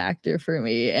nostalgia factor for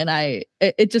me, and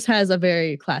it just has a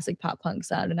very classic pop punk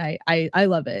sound, and I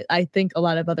love it. I think a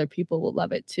lot of other people will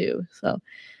love it too. So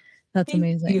that's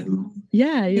amazing. You.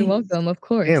 Yeah, you're welcome, of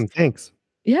course. Damn, thanks.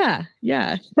 Yeah.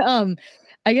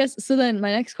 I guess so then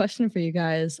my next question for you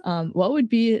guys, what would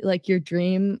be like your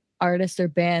dream artist or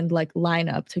band like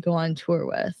lineup to go on tour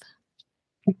with?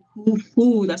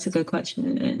 Ooh, that's a good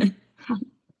question.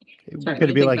 Could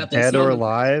it be like dead or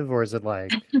alive, or is it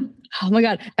like Oh my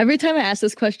god, every time I ask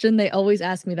this question they always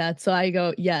ask me that, so I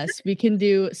go, yes, we can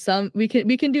do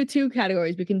two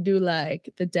categories. We can do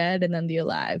like the dead and then the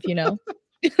alive, Damn,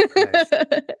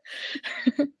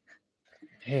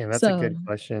 that's a good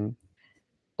question.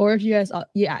 Or if you guys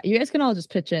you guys can all just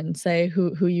pitch in, say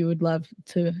who you would love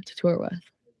to tour with.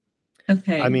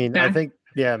 Okay. I mean, I think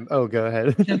go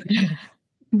ahead.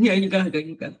 Yeah, you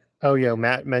go. Oh yeah,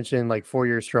 Matt mentioned like 4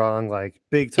 Year Strong, like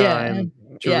big time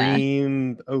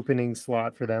dream opening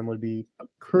slot for them would be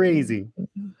crazy.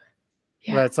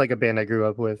 Yeah. That's like a band I grew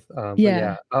up with. But Yeah.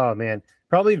 yeah. Oh man,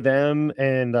 probably them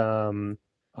and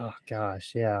oh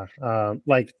gosh, yeah.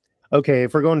 Like okay,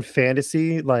 if we're going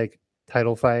fantasy, like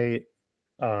Title Fight,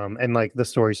 and like the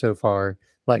story so far,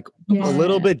 like a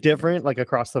little Yeah. bit different, like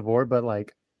across the board, but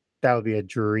like that would be a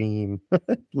dream,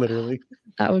 literally.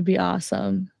 That would be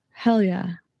awesome. Hell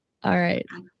yeah. All right.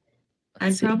 I'd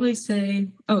Let's see. probably say,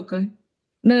 oh, go ahead.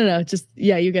 No. Just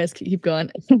yeah, you guys keep going.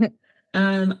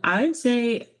 I would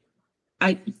say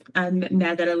I'm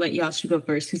mad that I let y'all should go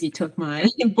first because you took mine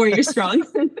for your strong.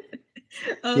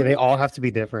 Yeah, they all have to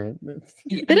be different.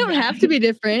 They don't have to be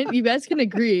different. You guys can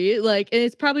agree. Like, and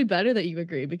it's probably better that you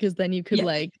agree because then you could Yeah.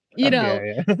 like, you know,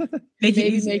 Yeah.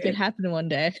 maybe make it happen one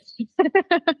day.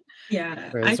 Yeah,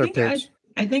 Right, that's our pitch.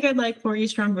 I think I'd like For You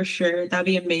Strong for sure. That'd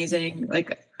be amazing.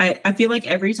 Like I feel like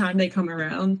every time they come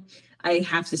around, I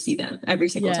have to see them every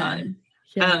single time.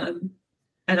 Yeah.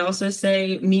 I'd also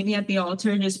say Meet Me at the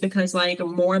Altar just because like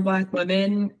more Black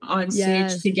women on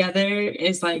Yes. stage together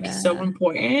is like so Yeah.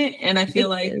 important. And I feel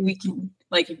It like is. we can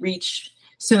like reach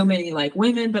so many like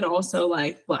women, but also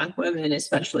like Black women,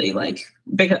 especially like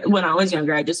because when I was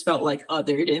younger, I just felt like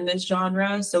othered in this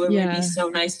genre. So it would Yeah. be so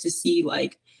nice to see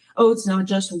like, oh, it's not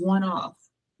just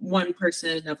one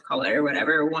person of color or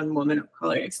whatever, one woman of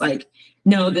color. It's like,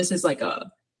 no, this is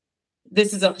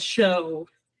a show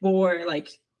for like,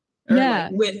 or Yeah.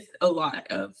 like with a lot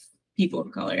of people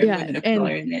of color and Yeah, women of and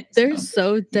color in it. They're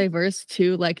So so diverse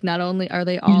too. Like, not only are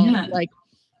they all Yeah. like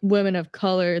women of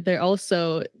color, they're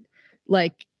also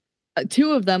like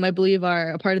two of them, I believe,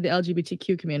 are a part of the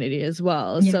LGBTQ community as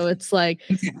well. Yeah. So it's like,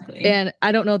 exactly. and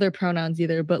I don't know their pronouns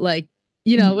either, but like,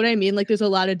 you know what I mean? Like, there's a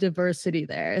lot of diversity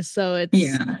there. So it's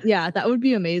Yeah. that would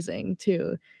be amazing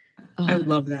too. I would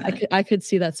love that. I could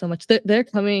see that so much. They're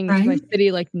coming to my Right?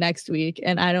 city like next week,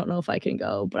 and I don't know if I can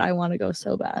go, but I want to go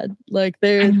so bad. Like I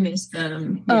they're miss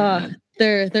them. Yeah.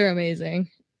 they're amazing.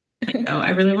 I know. I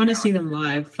really want to see them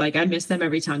live. Like I miss them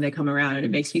every time they come around, and it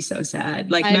makes me so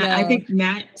sad. Like I Matt, I know. think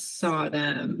Matt saw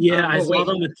them. Yeah, I oh, saw wait.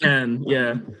 them with Ken.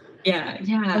 Yeah.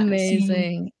 Yeah.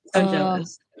 Amazing. See, so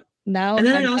jealous. Now And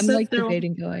then I'm also like throw-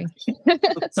 debating going.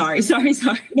 Sorry.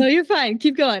 No, you're fine.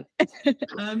 Keep going.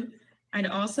 I'd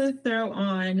also throw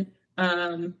on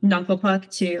Knuckle Puck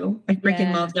too. I freaking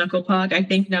Yeah. love Knuckle Puck. I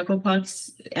think Knuckle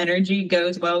Puck's energy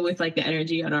goes well with like the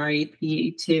energy on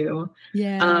REP too.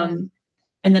 Yeah.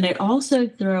 And then I'd also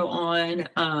throw on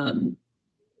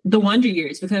the Wonder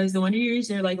Years because the Wonder Years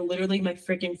are like literally my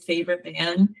freaking favorite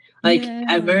band like Yeah.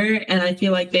 ever. And I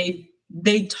feel like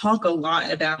they talk a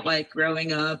lot about like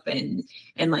growing up and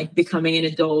like becoming an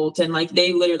adult and like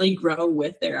they literally grow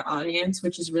with their audience,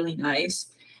 which is really nice.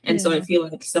 And so I Yeah. feel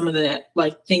like some of the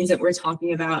like things that we're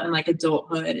talking about and like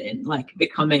adulthood and like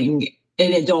becoming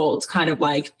an adult kind of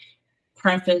like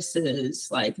prefaces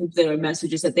like the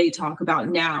messages that they talk about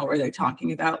now, or they're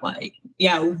talking about like,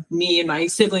 yeah, me and my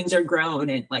siblings are grown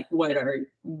and like what are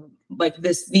like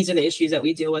these are the issues that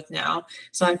we deal with now.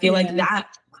 So I feel like Yeah.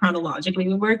 that chronologically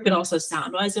would work, but also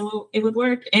sound wise it would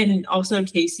work. And also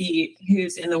Casey,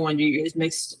 who's in the Wonder Years,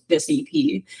 mixed this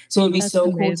EP. So it would be That's so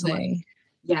cool to like, amazing.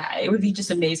 yeah, it would be just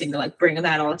amazing to like bring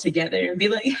that all together and be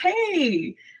like,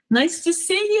 hey, nice to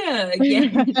see you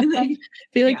again.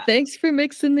 Be like, Yeah. thanks for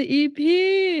mixing the EP.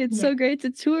 It's Yeah. so great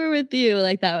to tour with you.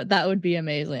 Like that would be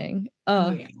amazing. Oh,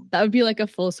 Oh, yeah. that would be like a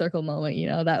full circle moment, you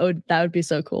know. That would be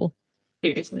so cool.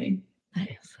 Seriously. Nice.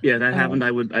 Yeah, that happened.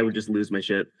 I would just lose my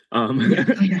shit. Yeah,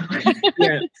 I know.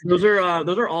 Yeah, those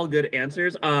are all good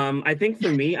answers. I think for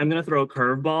me, I'm gonna throw a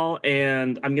curveball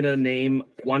and I'm gonna name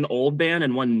one old band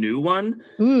and one new one.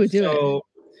 Ooh, do it. So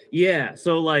yeah,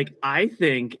 so like I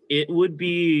think it would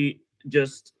be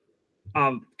just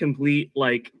complete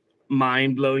like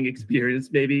mind-blowing experience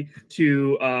maybe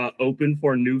to open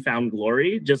for Newfound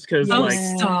Glory, just because Oh, like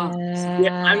stop.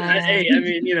 I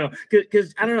mean, you know,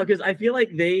 because I don't know, because I feel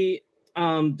like they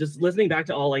just listening back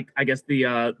to all like I guess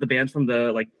the bands from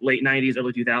the like late 90s,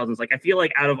 early 2000s, like I feel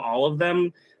like out of all of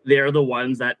them, they're the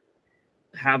ones that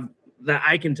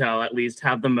I can tell at least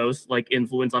have the most like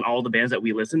influence on all the bands that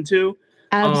we listen to.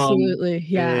 Absolutely.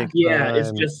 Yeah. Big Yeah, it's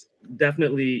time. just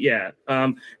definitely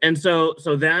and so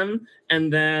them,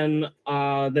 and then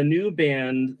the new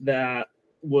band that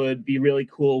would be really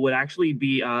cool would actually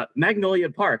be Magnolia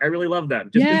Park. I really love them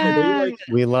just because they Yeah. like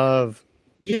We love.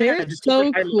 They're just so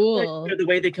like, I love, cool. like, the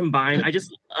way they combine.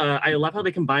 I love how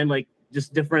they combine like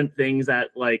just different things that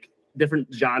like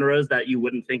different genres that you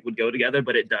wouldn't think would go together,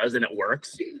 but it does and it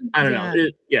works. I don't know.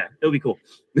 It'll be cool.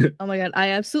 Oh my god, I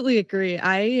absolutely agree.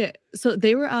 So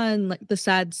they were on like the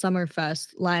Sad Summer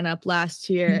Fest lineup last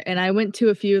year, and I went to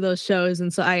a few of those shows,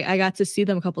 and so I got to see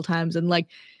them a couple times, and like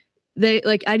they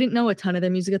like I didn't know a ton of their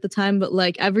music at the time, but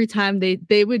like every time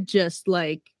they would just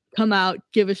like come out,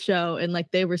 give a show, and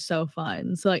like they were so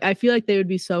fun. So like I feel like they would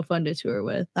be so fun to tour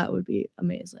with. That would be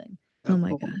amazing. Oh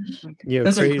my gosh. Yeah,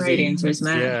 Those crazy. are great answers,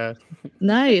 Matt. Yeah.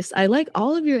 Nice. I like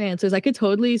all of your answers. I could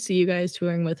totally see you guys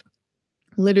touring with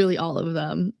literally all of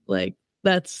them. Like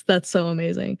that's so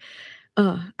amazing.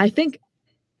 I think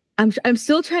I'm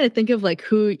still trying to think of like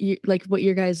who you like what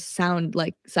your guys sounds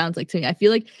like to me. I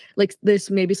feel like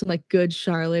there's maybe some like good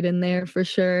Charlotte in there for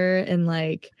sure, and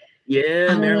like Yeah,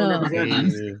 I don't Marilyn know.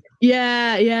 represents.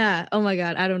 Yeah. Oh my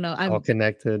god, I don't know. All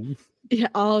connected. Yeah,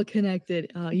 all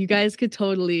connected. You guys could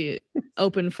totally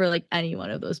open for like any one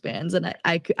of those bands, and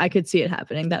I could see it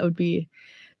happening. That would be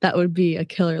a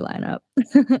killer lineup.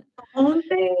 Oh,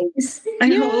 thanks. I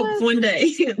Yeah. hope one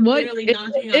day. Literally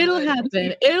knocking on It'll wood.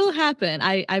 happen. It'll happen.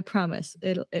 I promise.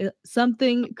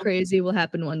 Something crazy will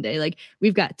happen one day. Like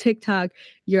we've got TikTok.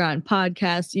 You're on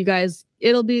podcasts. You guys.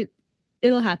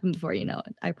 It'll happen before you know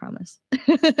it. I promise.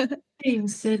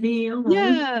 Thanks, Sydney. Oh.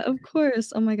 Yeah, of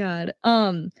course. Oh my god.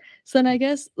 So then I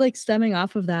guess like stemming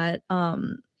off of that,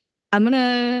 I'm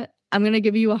gonna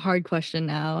give you a hard question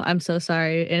now. I'm so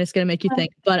sorry, and it's gonna make you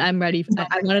think, but I'm ready.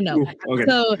 I want to know. Ooh, okay.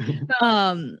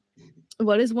 So,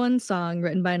 what is one song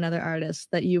written by another artist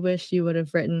that you wish you would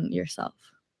have written yourself?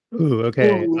 Ooh,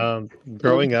 okay. Ooh.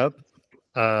 Growing up,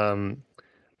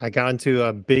 I got into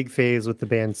a big phase with the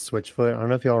band Switchfoot. I don't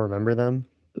know if y'all remember them.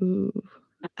 Ooh,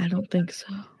 I don't think so.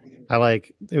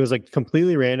 It was like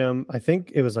completely random. I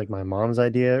think it was like my mom's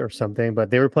idea or something, but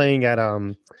they were playing at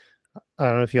I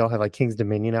don't know if y'all have like King's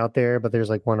Dominion out there, but there's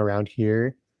like one around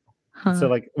here. Huh. So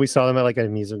like we saw them at like an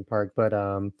amusement park, but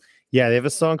yeah, they have a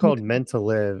song called Meant to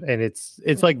Live, and it's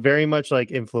like very much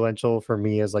like influential for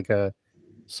me as like a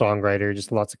songwriter,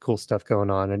 just lots of cool stuff going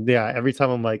on. And yeah, every time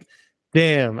I'm like,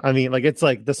 damn, I mean, like it's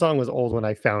like the song was old when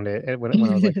I found it when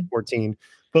I was like 14,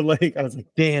 but like I was like,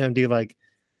 damn, dude, like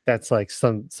that's like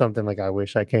something like I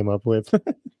wish I came up with.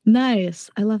 Nice.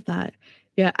 I love that.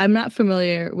 Yeah, I'm not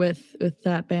familiar with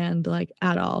that band like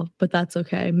at all, but that's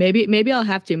okay. Maybe I'll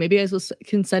have to. Maybe you guys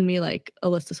can send me like a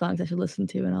list of songs I should listen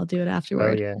to, and I'll do it Oh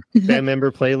afterward. yeah, band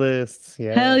member playlists.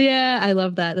 Yeah, Hell yeah, I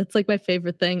love that. That's like my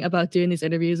favorite thing about doing these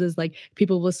interviews is like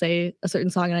people will say a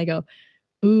certain song and I go,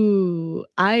 ooh,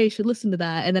 I should listen to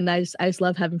that. And then I just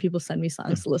love having people send me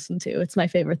songs to listen to. It's my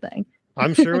favorite thing.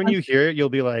 I'm sure when you hear it, you'll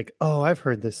be like, oh, I've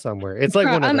heard this somewhere. It's like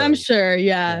one of I'm those. sure,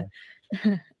 yeah.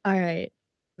 All right,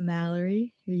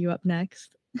 Mallory, are you up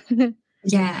next?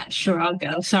 Yeah, sure, I'll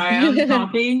go. Sorry, I'm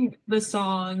copying the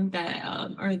song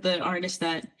that or the artist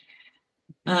that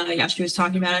she was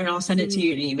talking about, and I'll send it to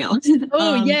you in email.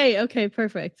 Oh, yay. Okay,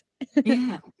 perfect.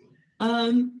 Yeah.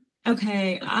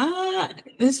 Okay.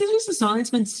 This is just a song that's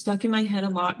been stuck in my head a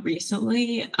lot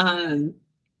recently. And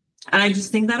I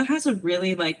just think that it has a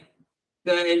really like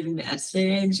good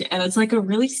message, and it's like a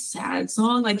really sad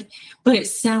song, like, but it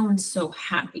sounds so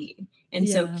happy and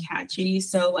so Yeah. catchy.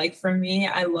 So like for me,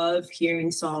 I love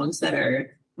hearing songs that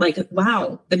are like,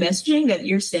 wow, the messaging that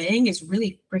you're saying is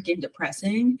really freaking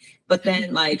depressing, but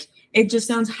then like it just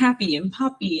sounds happy and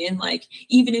poppy, and like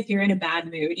even if you're in a bad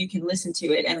mood, you can listen to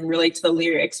it and relate to the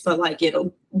lyrics, but like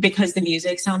it'll, because the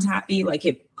music sounds happy, like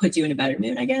it puts you in a better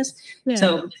mood, I guess. Yeah.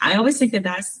 So I always think that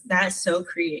that's so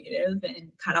creative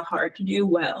and kind of hard to do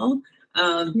well.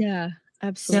 Yeah,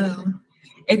 absolutely. So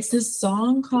it's this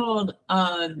song called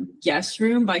Guest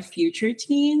Room by Future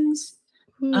Teens.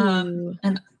 Ooh.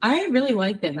 And I really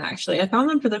like them, actually. I found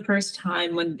them for the first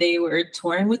time when they were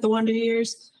touring with the Wonder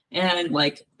Years, and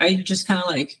like I just kind of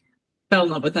like fell in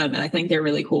love with them, and I think they're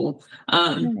really cool.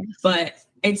 Nice. But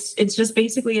it's just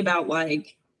basically about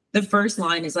like the first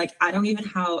line is like, I don't even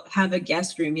have a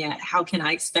guest room yet. How can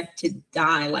I expect to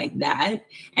die like that?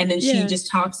 And then Yeah. she just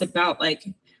talks about like,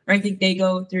 or I think they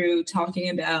go through talking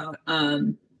about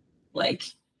like,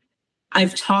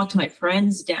 I've talked my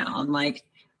friends down, like,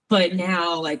 but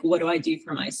now like what do I do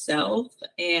for myself?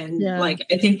 And Yeah. like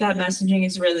I think that messaging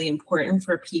is really important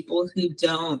for people who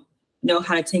don't know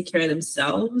how to take care of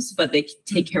themselves, but they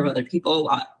take care of other people a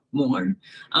lot more.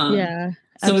 Yeah,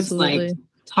 So absolutely. it's like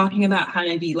talking about how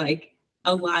to be like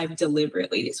alive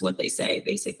deliberately is what they say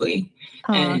basically.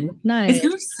 Aw, And nice. it's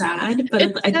kind of sad, but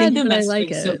It's I sad, think the but I message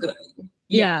like is so it. good.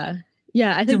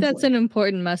 Yeah, I think that's important. an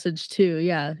important message too.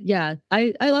 Yeah.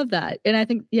 I love that. And I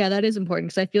think, yeah, that is important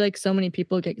because I feel like so many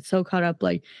people get so caught up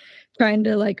like trying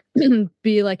to like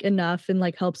be like enough and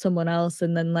like help someone else,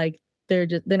 and then like they're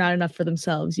not enough for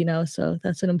themselves, you know? So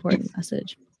that's an important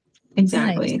message.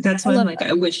 Exactly. Nice. That's I why I'm love like, that.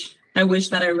 I wish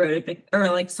that I wrote it or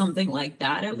like something like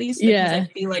that at least, because Yeah.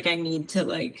 I feel like I need to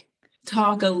like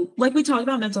like we talk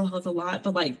about mental health a lot,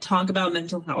 but like talk about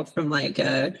mental health from like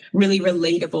a really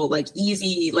relatable, like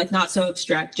easy, like not so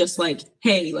abstract, just like,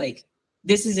 hey, like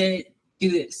this is it, do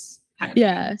this kind of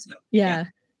Yeah. thing. So, Yeah.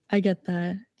 I get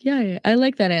that. Yeah, I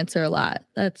like that answer a lot.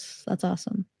 That's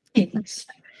awesome. Thanks.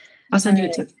 I'll send you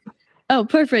it too. Oh,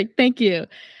 perfect. Thank you.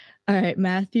 All right,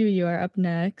 Matthew, you are up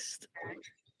next.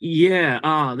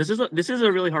 Yeah, this is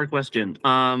a really hard question.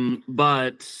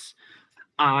 But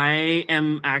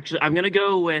I'm gonna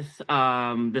go with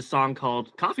this song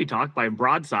called Coffee Talk by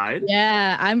Broadside.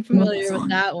 Yeah, I'm familiar with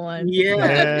that one.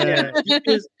 Yeah.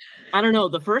 Because, I don't know,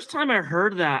 the first time I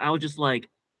heard that, I was just like,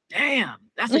 damn,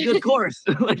 that's a good chorus.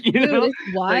 Like, you Dude, know? it's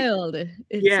wild.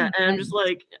 It's And I'm just intense.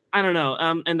 like, I don't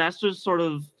know. And that's just sort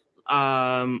of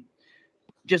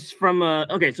just from a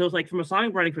so it's like from a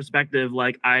songwriting perspective,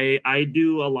 like I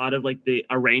do a lot of like the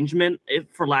arrangement, if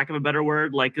for lack of a better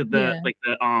word, like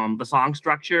the song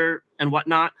structure and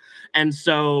whatnot. And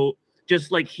so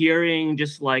just like hearing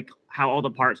just like how all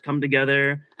the parts come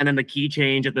together, and then the key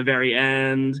change at the very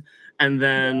end, and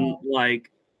then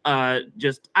like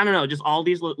just I don't know, just all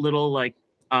these little like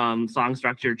song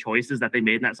structure choices that they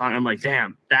made in that song. I'm like,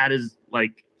 damn, that is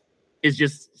like is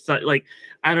just so, like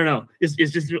I don't know. It's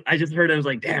just I just heard it. I was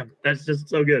like, damn, that's just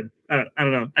so good. I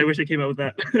don't know. I wish I came up with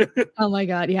that. Oh my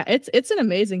god, yeah, it's an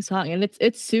amazing song, and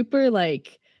it's super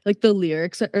like the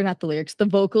lyrics or not the lyrics, the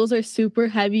vocals are super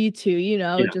heavy too. You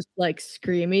know, Yeah. just like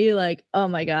screamy. Like, oh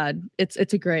my god, it's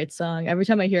a great song. Every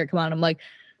time I hear it come on, I'm like,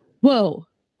 whoa.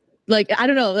 Like, I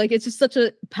don't know, like it's just such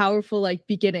a powerful like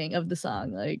beginning of the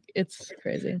song. Like, it's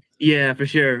crazy. Yeah, for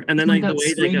sure. And then like the That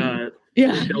way swing. like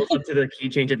Yeah. it builds up to the key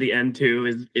change at the end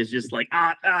too is just like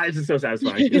it's just so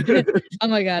satisfying. Oh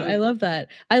my god, I love that.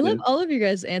 I love Yeah. all of your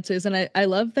guys' answers, and I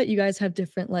love that you guys have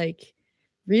different like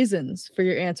reasons for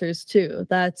your answers too.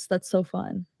 That's so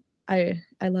fun. I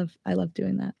love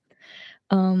doing that.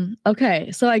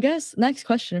 Okay, so I guess next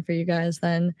question for you guys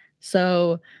then.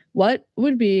 So what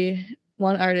would be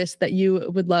one artist that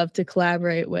you would love to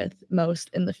collaborate with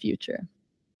most in the future?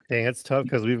 Dang, it's tough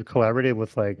because we've collaborated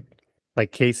with like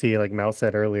Casey, like Mal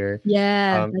said earlier.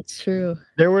 Yeah, that's true.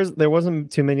 There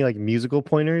wasn't too many like musical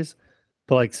pointers,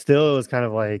 but like still it was kind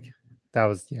of like that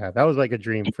was like a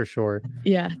dream for sure.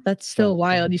 Yeah, that's still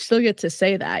wild. You still get to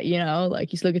say that, you know,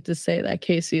 like you still get to say that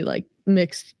Casey like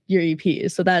mixed your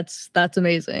EPs. So that's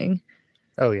amazing.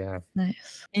 Oh yeah.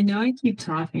 Nice. I know I keep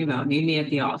talking about Meet Me at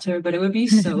the Altar, but it would be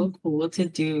so cool to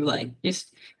do like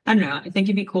just I don't know. I think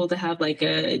it'd be cool to have like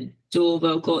a dual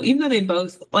vocal, even though they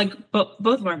both like both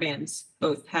of our bands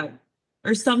both have,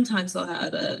 or sometimes they'll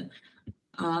have a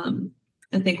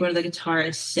I think one of the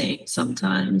guitarists sing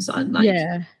sometimes on like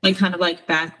like kind of like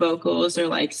back vocals or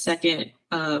like second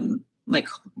like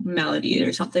melody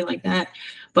or something like that.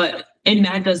 And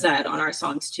Matt does that on our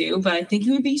songs too. But I think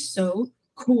it would be so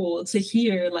cool to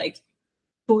hear like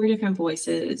 4 different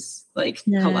voices like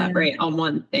collaborate on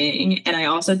one thing. And I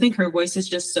also think her voice is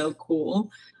just so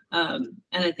cool. And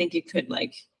I think it could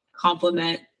like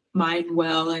complement mine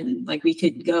well, and like we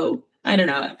could go, I don't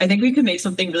know, I think we could make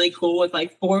something really cool with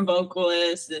like 4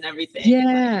 vocalists and everything.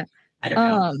 Yeah. Like, I don't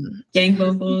know, gang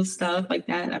vocals, stuff like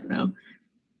that. I don't know.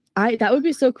 That would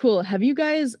be so cool. Have you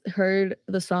guys heard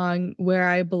the song Where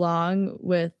I Belong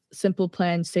with Simple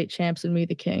Plan, State Champs, and We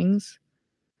the Kings?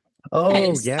 Oh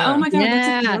Yes. yeah. Oh my god,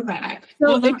 Yeah. that's a throwback. So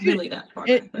Well, it not could- really that far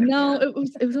back, but No, yeah.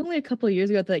 it was only a couple of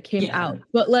years ago that it came Yeah. out.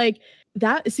 But like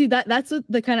that's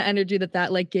the kind of energy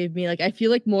that like gave me. Like I feel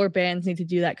like more bands need to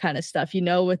do that kind of stuff, you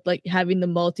know, with like having the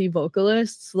multi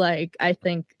vocalists. Like I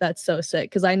think that's so sick,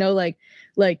 because I know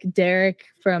like Derek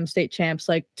from State Champs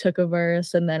like took a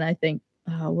verse, and then I think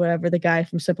whatever the guy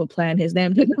from Simple Plan, his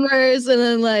name took a verse, and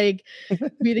then like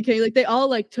Be the King, like they all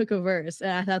like took a verse,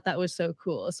 and I thought that was so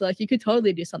cool. So like you could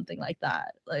totally do something like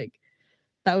that. Like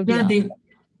that would be awesome.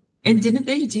 Didn't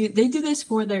they do this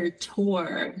for their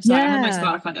tour? So I had my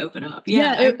Spotify open up.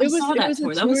 Yeah, it I was saw that a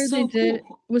tour. tour That was so they did.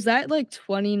 cool. Was that like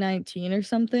 2019 or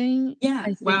something? Yeah. I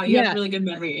think. Wow, you have a really good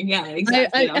memory. Yeah,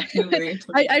 exactly.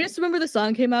 I just remember the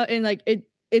song came out, and like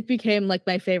it became like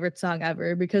my favorite song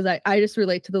ever, because I just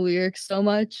relate to the lyrics so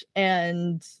much.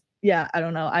 And yeah, I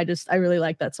don't know, I really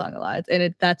like that song a lot,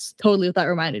 and that's totally what that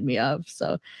reminded me of.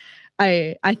 So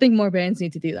I think more bands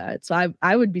need to do that. So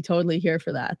I would be totally here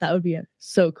for that. That would be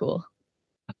so cool.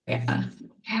 Yeah.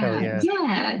 Hell yeah.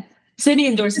 Yeah. Sydney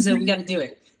endorses it. We got to do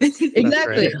it.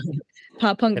 Exactly. right.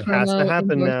 Pop Punk It has to promo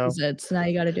happen now. endorses it, so now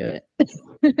you got to do it.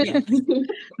 Yeah.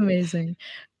 Amazing.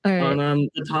 All right. On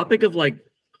the topic of like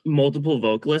multiple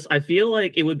vocalists, I feel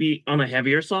like it would be on a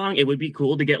heavier song. It would be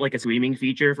cool to get like a screaming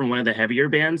feature from one of the heavier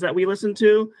bands that we listen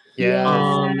to. Yeah.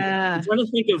 I'm trying to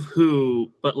think of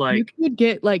who, but You like could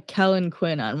get like Kellen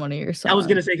Quinn on one of your songs. I was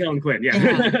gonna say Kellen Quinn. Yeah.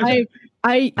 Yeah.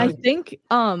 I think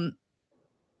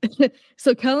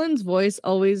so Kellen's voice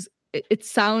always it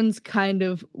sounds kind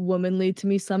of womanly to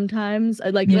me sometimes.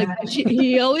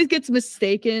 He always gets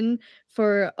mistaken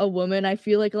for a woman, I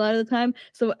feel like a lot of the time.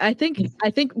 So I think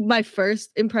my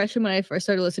first impression when I first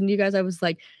started listening to you guys, I was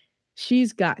like,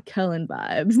 she's got Kellen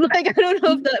vibes. Like I don't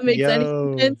know if that makes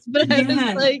any sense, but I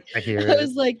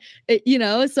was like,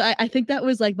 so I think that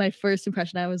was like my first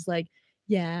impression. I was like,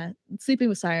 yeah, Sleeping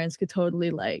with Sirens could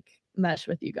totally like mesh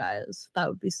with you guys. That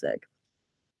would be sick.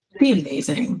 Be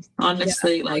amazing,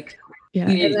 honestly.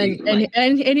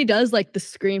 And he does like the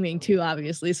screaming too,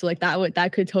 obviously. So like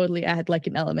that could totally add like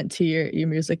an element to your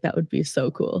music. That would be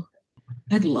so cool.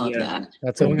 I'd love that.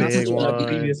 That's a big one. The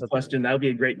previous question. That would be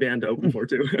a great band to open for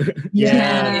too.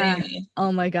 Yeah.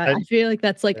 Oh my god, I feel like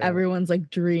that's like everyone's like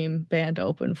dream band to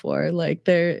open for. Like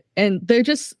they're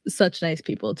just such nice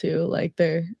people too. Like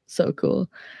they're so cool.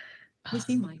 They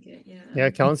seem like it, yeah. Yeah,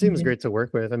 Kellen seems great to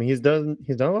work with. I mean, he's done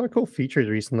a lot of cool features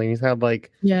recently. He's had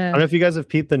like I don't know if you guys have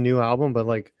peeped the new album, but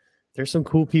like there's some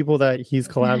cool people that he's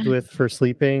collabed with for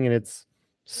Sleeping, and it's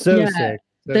so sick.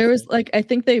 There was like I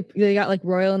think they got like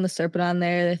Royal and the Serpent on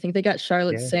there. I think they got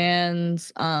Charlotte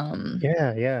Sands.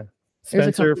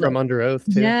 Spencer from Under Oath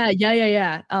too. Yeah.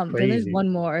 Then there's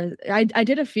one more. I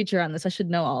did a feature on this. I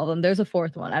should know all of them. There's a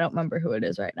fourth one. I don't remember who it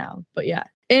is right now, but yeah.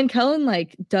 And Kellen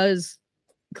like does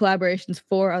collaborations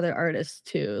for other artists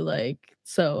too, like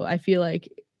so I feel like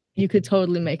you could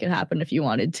totally make it happen if you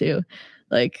wanted to.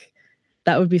 Like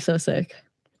that would be so sick.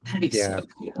 That'd be so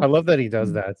cool. I love that he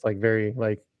does that. It's like very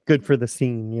like good for the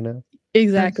scene, you know.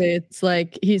 Exactly. It's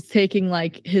like he's taking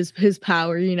like his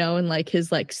power, you know, and like his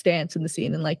like stance in the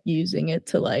scene and like using it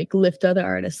to like lift other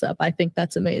artists up. I think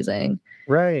that's amazing.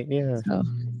 Right. Yeah. So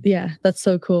yeah, that's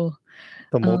so cool.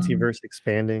 The multiverse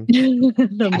expanding.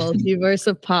 The multiverse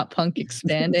of pop punk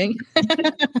expanding.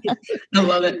 I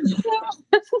love it.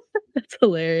 That's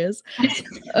hilarious.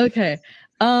 Okay.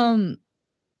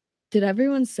 Did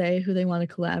everyone say who they want to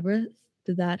collaborate?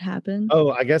 Did that happen?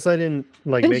 Oh, I guess I didn't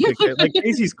like make it clear. Like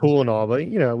Casey's cool and all, but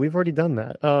you know, we've already done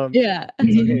that.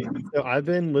 Okay, so I've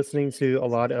been listening to a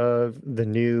lot of the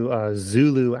new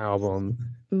Zulu album.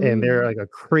 Ooh. And they're like a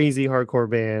crazy hardcore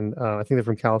band. I think they're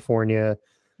from California.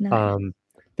 Nice.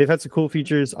 They've had some cool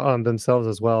features on themselves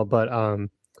as well, but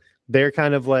they're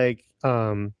kind of like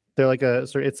they're like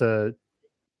it's a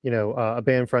a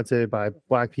band fronted by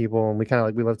Black people, and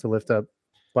we love to lift up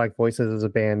Black voices as a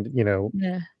band,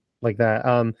 like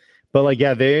that. But like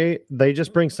they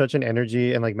just bring such an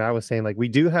energy, and like Matt was saying, like we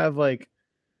do have like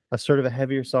a sort of a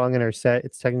heavier song in our set.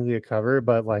 It's technically a cover,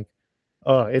 but like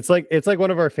it's like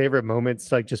one of our favorite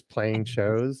moments, like just playing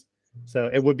shows. So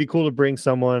it would be cool to bring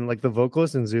someone like the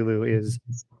vocalist in Zulu is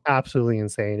absolutely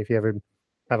insane. If you ever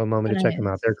have a moment to check them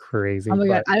out, they're crazy. Oh my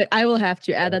god, I will have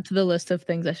to add that to the list of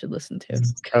things I should listen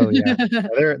to. Oh yeah,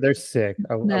 they're sick.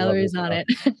 Mallory's on it.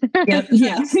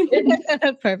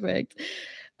 Yeah. Perfect.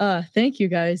 Thank you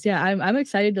guys. Yeah, I'm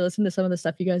excited to listen to some of the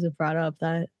stuff you guys have brought up.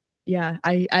 That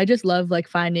I just love like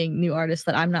finding new artists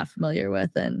that I'm not familiar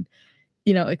with, and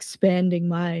expanding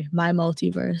my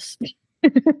multiverse.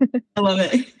 I love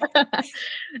it.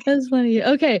 That's funny.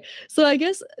 Okay, so I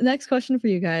guess next question for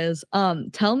you guys.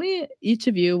 Tell me, each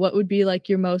of you, what would be like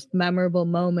your most memorable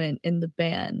moment in the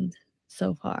band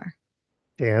so far?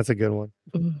 Yeah, that's a good one.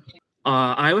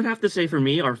 I would have to say for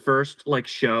me, our first like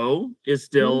show is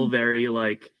still very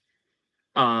like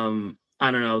I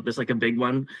don't know, there's like a big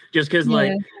one. Just because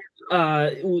like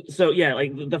like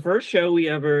the first show we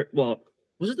ever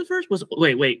was it the first?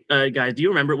 Wait, guys, do you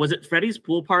remember? Was it Freddie's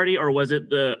pool party or was it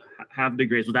the Have the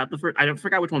Grace? Was that the first? I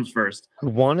forgot which one's first. I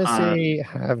want to say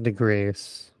Have the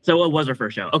Grace. So it was our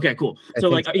first show. Okay, cool. So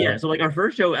like so like our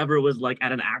first show ever was like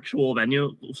at an actual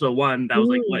venue. So one, that was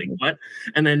like what?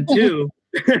 And then two,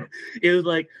 it was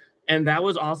like, and that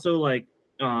was also like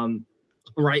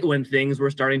right when things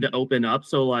were starting to open up.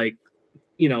 So like,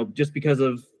 just because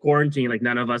of quarantine, like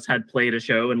none of us had played a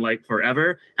show in like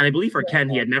forever. And I believe for Ken,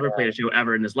 he had never played a show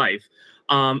ever in his life.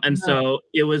 And so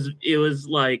it was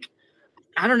like,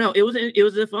 I don't know, it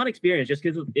was a fun experience just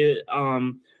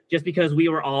because we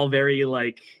were all very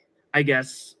like, I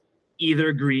guess,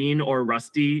 either green or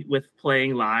rusty with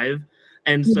playing live.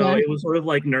 And so it was sort of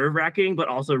like nerve wracking, but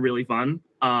also really fun.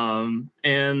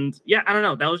 And yeah, I don't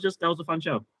know. That was a fun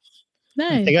show.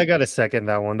 Nice. I think I got to second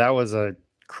that one. That was a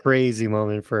crazy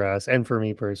moment for us and for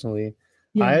me personally.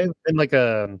 I've been like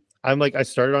I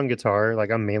started on guitar, like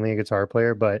I'm mainly a guitar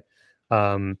player, but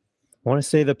I want to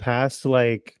say the past,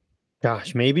 like,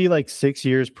 gosh, maybe like 6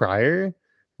 years prior,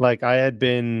 like I had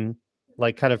been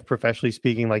like kind of professionally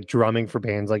speaking, like drumming for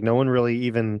bands. Like no one really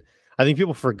even, I think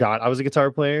people forgot I was a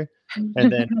guitar player.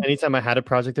 And then anytime I had a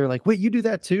project, they were like, wait, you do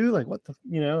that too? Like, what the,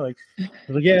 like, I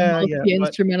was like, yeah. But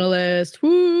Multi-instrumentalist.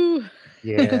 Woo!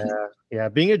 yeah.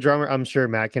 Being a drummer, I'm sure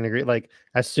Matt can agree. Like,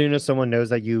 as soon as someone knows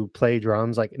that you play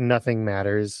drums, like nothing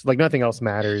matters. Like nothing else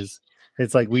matters.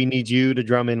 It's like we need you to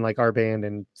drum in like our band,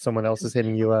 and someone else is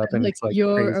hitting you up, and Like it's like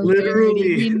you're crazy.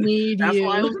 Literally. we need That's you.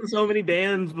 why I was in so many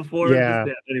bands before. Yeah.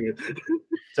 Anyway.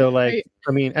 So like,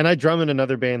 I mean, and I drum in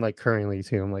another band like currently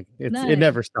too. I'm like, it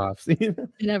never stops. It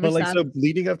never But like, stops. so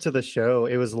leading up to the show,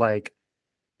 it was like,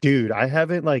 dude, I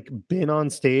haven't like been on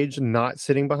stage not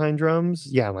sitting behind drums.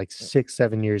 Yeah, like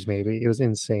 6-7 years maybe. It was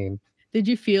insane. Did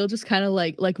you feel just kind of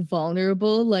like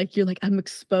vulnerable? Like you're like, I'm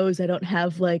exposed. I don't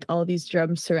have like all these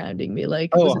drums surrounding me.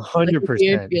 Like, Oh, was it, like, a 100%.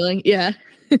 weird feeling? Yeah.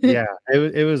 Yeah,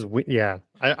 it was yeah.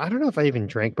 I don't know if I even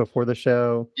drank before the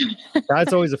show.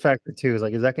 That's always a factor too. Is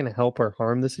like, is that going to help or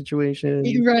harm the situation?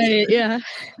 Right. Yeah.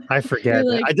 I forget.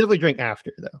 Like, I definitely drank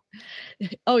after though.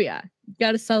 Oh yeah,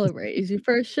 gotta celebrate. It's your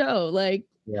first show. Like,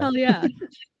 hell yeah.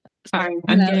 Sorry,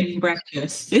 I'm getting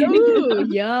breakfast. Ooh,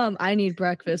 yum. I need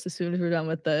breakfast as soon as we're done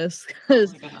with this. Oh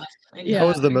my gosh. Yeah. That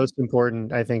was the most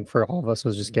important, I think, for all of us,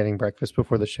 was just getting breakfast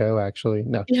before the show. Actually,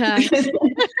 no. Yeah.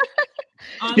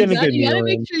 Getting a good You gotta meal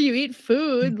in. make sure you eat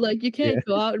food. Like you can't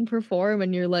go out and perform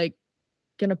and you're like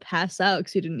gonna pass out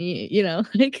because you didn't eat,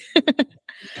 like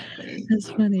that's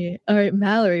funny. All right,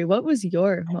 Mallory, what was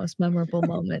your most memorable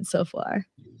moment so far?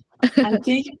 I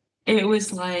think it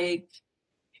was like,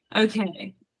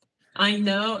 okay, I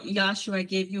know Yashua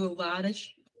gave you a lot of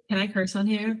can I curse on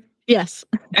here? Yes.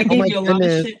 I gave you a lot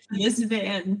of shit for this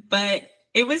van, but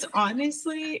it was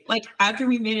honestly like after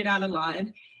we made it out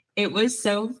alive, it was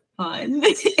so fun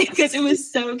because it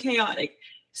was so chaotic.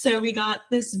 So we got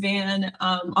this van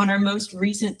on our most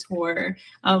recent tour.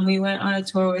 We went on a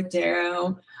tour with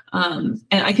Darrow, and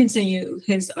I can send you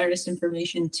his artist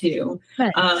information too.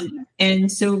 Nice.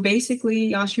 And so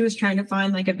basically, Yashi was trying to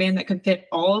find like a van that could fit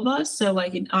all of us. So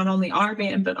like not only our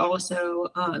band, but also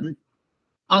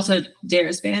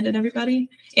Darrow's band and everybody,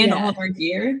 and all of our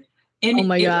gear. And oh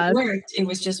my God. It worked. It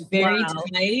was just very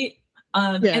tight.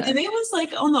 And the van was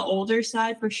like on the older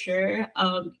side for sure.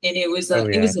 And it was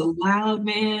it was a loud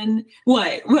man.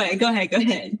 What? Go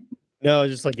ahead. No,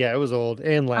 just like, yeah, it was old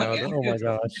and loud. Okay. Oh my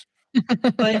gosh.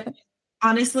 But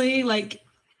honestly, like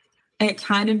it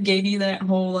kind of gave you that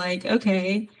whole like,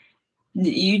 okay,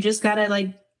 you just gotta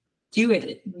like do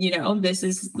it. This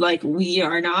is like, we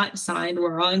are not signed,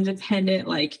 we're all independent.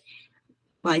 Like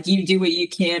you do what you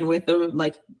can with the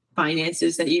like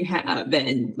finances that you have,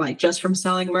 and like just from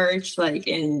selling merch, like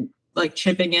and like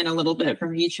chipping in a little bit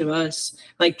from each of us,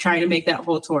 like trying to make that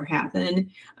whole tour happen.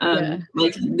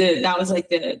 Like that was like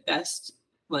the best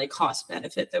like cost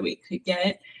benefit that we could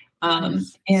get.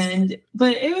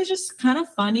 But it was just kind of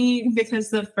funny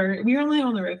because we were only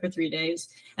on the road for 3 days,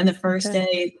 and the first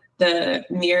day the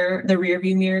rear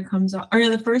view mirror comes off, or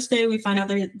the first day we find out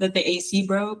that the AC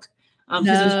broke.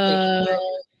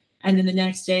 And then the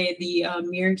next day the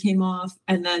mirror came off,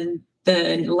 and then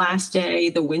the last day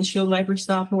the windshield wipers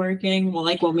stopped working. Well,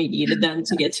 like when we needed them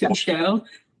to get to a show.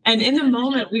 And in the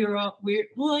moment we were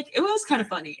like, it was kind of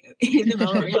funny. In the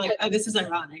moment we were like, oh, this is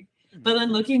ironic. But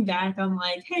then looking back, I'm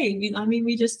like, hey,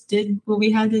 we just did what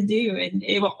we had to do, and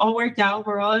it all worked out.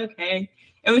 We're all okay.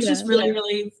 It was just really,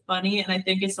 really funny, and I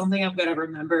think it's something I'm gonna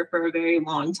remember for a very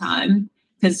long time,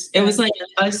 because it was like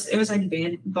us. It was like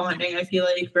band bonding, I feel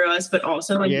like, for us, but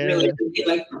also like really, really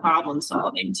like problem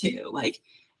solving too. Like,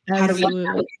 how do we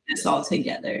get this all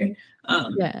together?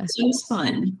 So it was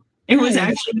fun. It was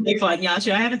actually really fun.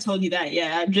 Yasha, I haven't told you that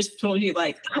yet. I've just told you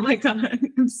like, oh my God,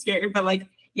 I'm scared, but like,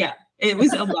 yeah. It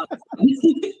was a lot of fun.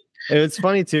 It's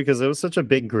funny too, because it was such a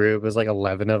big group. It was like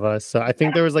 11 of us. So I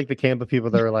think there was like the camp of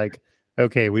people that were like,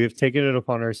 okay, we've taken it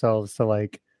upon ourselves to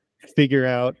like figure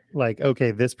out like, okay,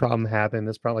 this problem happened.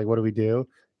 This problem, like, what do we do?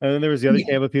 And then there was the other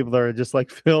camp of people that were just like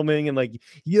filming and like,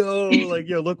 yo,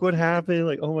 look what happened.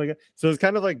 Like, oh my God. So it's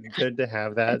kind of like good to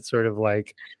have that sort of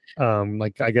like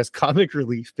I guess comic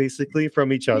relief basically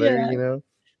from each other,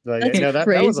 But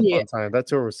that was a fun time. That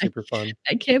tour was super fun.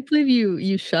 I can't believe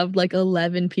you shoved like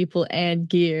 11 people and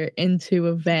gear into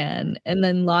a van, and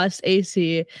then lost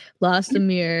AC, lost a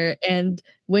mirror, and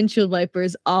windshield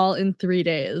wipers all in 3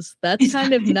 days. That's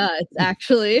kind of nuts,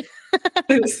 actually.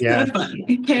 Yeah.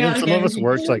 And some of us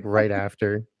worked like right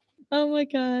after. Oh my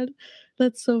God.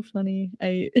 That's so funny.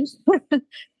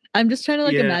 I'm just trying to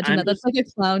like imagine that's like a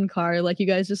clown car. Like you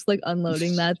guys just like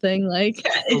unloading that thing. Like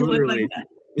literally.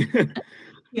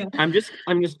 Yeah. I'm just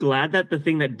glad that the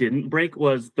thing that didn't break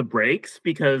was the brakes,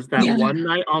 because that Yeah. one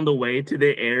night on the way to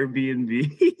the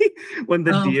Airbnb when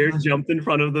the Oh, deer God. jumped in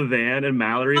front of the van and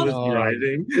Mallory was Oh.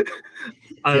 driving.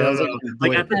 I Yeah, don't I was know. like, Like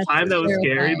wait, at the That's time that was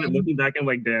scary, but terrifying. looking back, I'm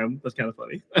like, damn, that's kind of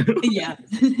funny. Yeah.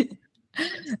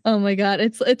 Oh my god,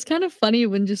 it's kind of funny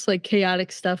when just like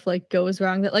chaotic stuff like goes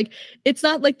wrong, that like it's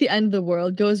not like the end of the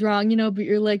world goes wrong, you know, but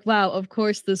you're like, wow, of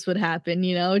course this would happen,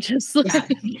 you know, just Yeah. like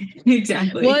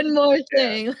Exactly. one more Yeah.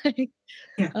 thing. Like,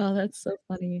 Yeah. oh, that's so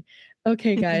funny.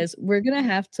 Okay, guys, we're gonna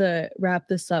have to wrap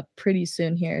this up pretty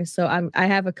soon here. So I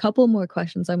have a couple more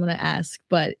questions I'm gonna ask,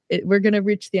 but we're gonna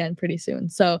reach the end pretty soon.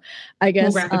 So I We'll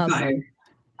guess rapid fire.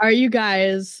 are you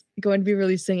guys going to be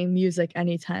releasing music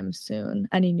anytime soon?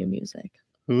 Any new music?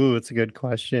 Ooh, it's a good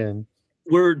question.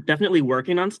 We're definitely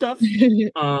working on stuff.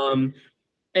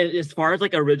 As far as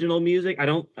like original music,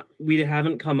 we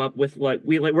haven't come up with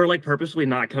we're like purposely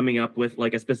not coming up with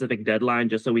like a specific deadline,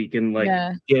 just so we can like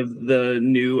Yeah. give the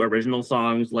new original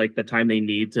songs like the time they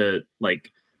need to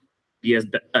like be as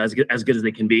good as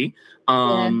they can be.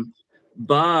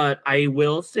 But I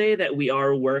will say that we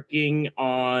are working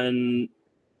on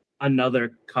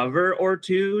another cover or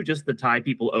two just to tie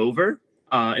people over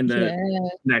in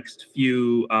the next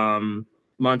few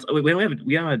months. We don't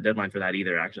have a deadline for that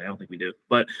either, actually. I don't think we do.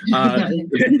 But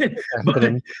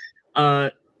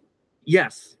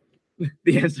yes.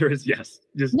 The answer is yes.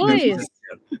 Just nice.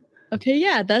 Okay,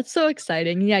 yeah, that's so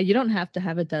exciting. Yeah, you don't have to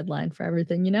have a deadline for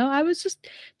everything, you know. I was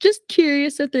just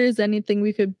curious if there's anything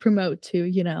we could promote too,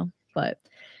 you know. But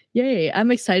yay,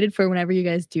 I'm excited for whenever you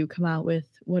guys do come out with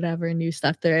whatever new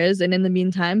stuff there is. And in the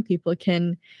meantime, people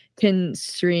can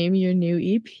stream your new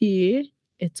EP.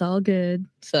 It's all good.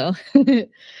 So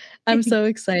I'm so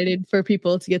excited for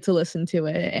people to get to listen to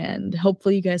it, and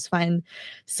hopefully you guys find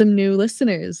some new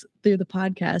listeners through the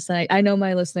podcast. I know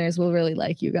my listeners will really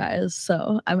like you guys,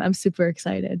 so I'm super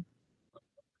excited.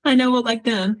 I know we'll like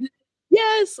them.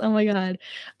 Yes. Oh my god.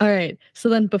 All right. So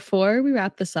then before we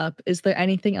wrap this up, is there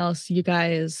anything else you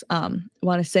guys want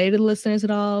to say to the listeners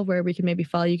at all, where we can maybe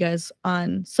follow you guys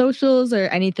on socials, or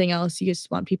anything else you just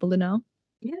want people to know?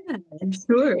 Yeah,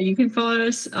 sure. You can follow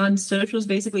us on socials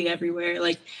basically everywhere.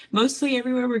 Like mostly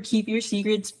everywhere we're Keep Your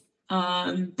Secrets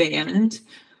band.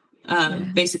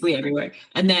 Basically everywhere.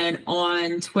 And then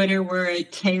on Twitter we're a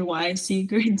KY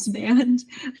Secrets band.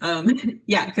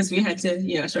 Yeah, because we had to,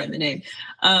 you know, shorten the name.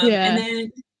 And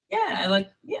then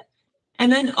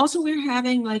and then also we're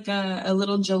having like a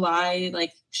little July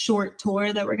like short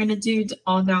tour that we're gonna do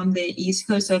all down the East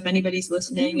Coast. So if anybody's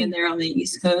listening and they're on the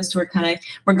East Coast, we're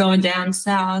going down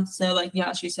south. So like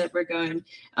Yashi said, we're going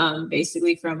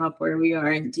basically from up where we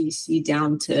are in DC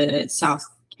down to South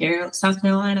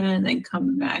Carolina, and then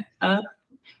coming back up.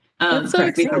 That's so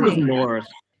exciting. North.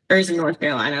 Or is it North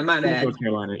Carolina? My bad. North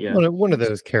Carolina, yeah. One of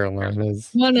those Carolinas.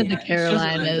 One of the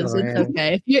Carolinas. It's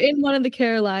okay. If you're in one of the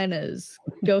Carolinas,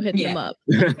 go hit them up.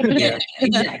 Yeah,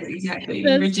 exactly.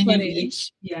 That's Virginia funny.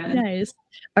 Beach. Yeah. Nice.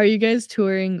 Are you guys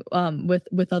touring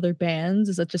with other bands?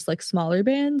 Is it just like smaller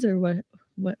bands, or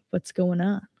what's going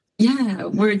on? Yeah,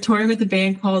 we're touring with a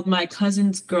band called My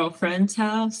Cousin's Girlfriend's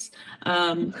House.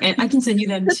 And I can send you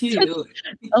them too.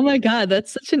 Oh my god,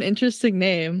 that's such an interesting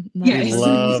name. Yeah,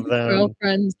 love them.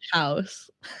 Girlfriend's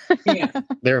House. Yeah.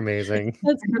 They're amazing.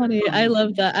 That's funny. I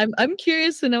love that. I'm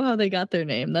curious to know how they got their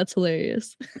name. That's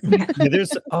hilarious. Yeah,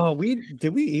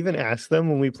 did we even ask them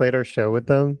when we played our show with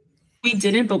them? We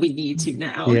didn't, but we need to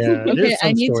now. Yeah. Okay,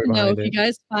 I need to know. If you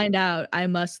guys find out, I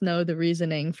must know the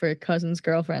reasoning for Cousin's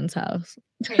Girlfriend's House.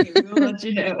 Okay, we'll let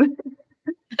you know.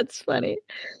 That's funny.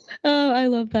 Oh, I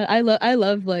love that. I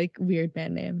love like weird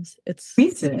band names.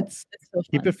 Me too. It's so fun.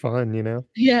 Keep it fun, you know?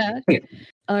 Yeah.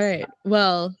 All right.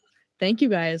 Well, thank you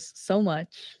guys so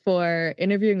much for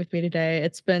interviewing with me today.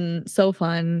 It's been so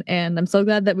fun, and I'm so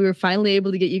glad that we were finally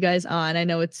able to get you guys on. I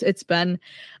know it's been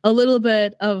a little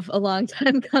bit of a long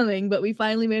time coming, but we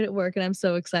finally made it work, and I'm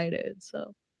so excited.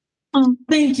 So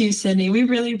thank you, Sydney. We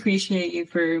really appreciate you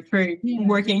for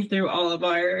working through all of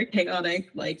our chaotic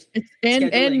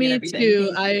and me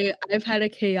too. I've had a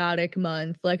chaotic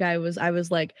month. Like I was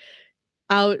like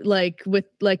out like with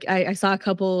like I saw a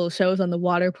couple shows on the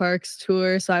water parks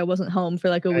tour, so I wasn't home for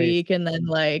like a week, and then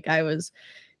like I was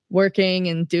working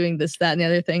and doing this, that, and the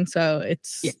other thing. So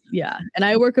it's and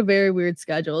I work a very weird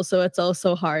schedule, so it's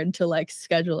also hard to like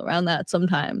schedule around that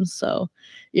sometimes. So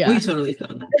we totally feel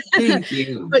that. Thank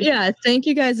you. But yeah, thank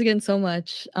you guys again so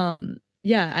much.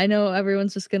 Yeah, I know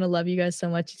everyone's just gonna love you guys so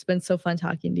much. It's been so fun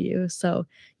talking to you. So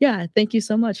yeah, thank you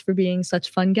so much for being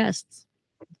such fun guests.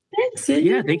 Thanks.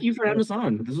 Yeah, thank you for having us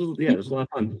on. This was a lot of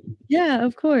fun. Yeah,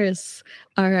 of course.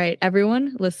 All right,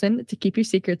 everyone, listen to Keep Your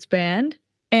Secrets band.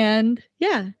 And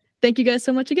yeah, thank you guys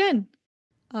so much again.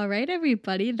 All right,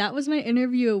 everybody, that was my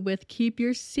interview with Keep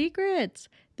Your Secrets.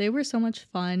 They were so much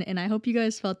fun, and I hope you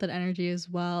guys felt that energy as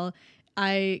well.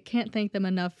 I can't thank them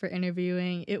enough for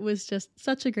interviewing. It was just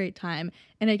such a great time.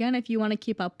 And again, if you want to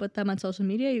keep up with them on social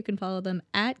media, you can follow them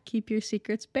at Keep Your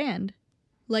Secrets Band.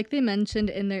 Like they mentioned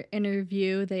in their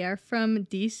interview, they are from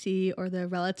DC or the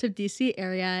relative DC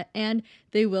area, and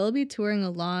they will be touring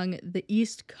along the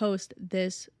East Coast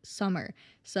this summer.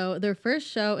 So their first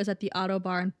show is at the Auto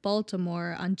Bar in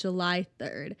Baltimore on July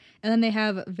 3rd. And then they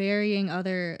have varying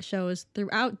other shows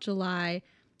throughout July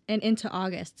and into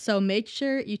August. So make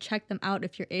sure you check them out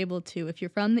if you're able to. If you're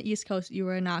from the East Coast, you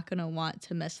are not going to want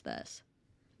to miss this.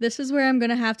 This is where I'm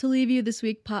going to have to leave you this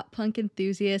week, pop punk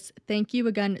enthusiasts. Thank you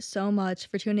again so much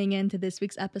for tuning in to this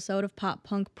week's episode of Pop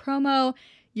Punk Promo.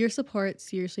 Your support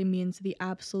seriously means the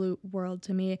absolute world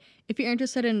to me. If you're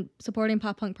interested in supporting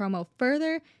Pop Punk Promo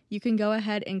further, you can go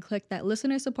ahead and click that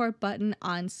listener support button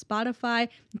on Spotify.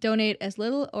 Donate as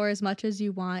little or as much as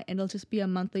you want, and it'll just be a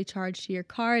monthly charge to your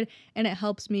card, and it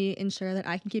helps me ensure that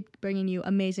I can keep bringing you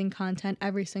amazing content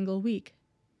every single week.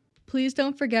 Please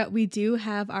don't forget, we do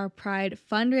have our Pride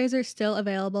fundraiser still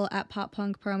available at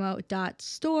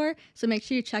poppunkpromo.store, so make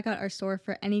sure you check out our store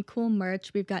for any cool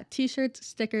merch. We've got t-shirts,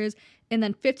 stickers, and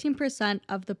then 15%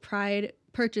 of the Pride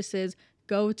purchases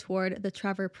go toward the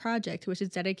Trevor Project, which is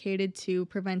dedicated to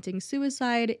preventing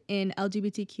suicide in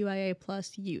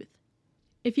LGBTQIA+ youth.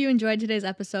 If you enjoyed today's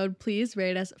episode, please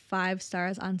rate us 5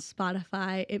 stars on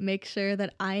Spotify. It makes sure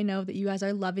that I know that you guys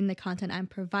are loving the content I'm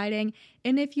providing.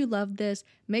 And if you love this,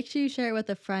 make sure you share it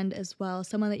with a friend as well,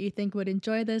 someone that you think would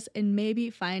enjoy this and maybe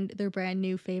find their brand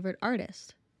new favorite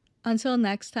artist. Until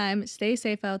next time, stay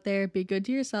safe out there, be good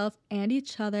to yourself and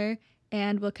each other,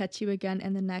 and we'll catch you again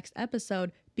in the next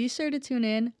episode. Be sure to tune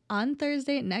in on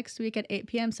Thursday next week at 8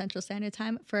 p.m. Central Standard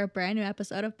Time for a brand new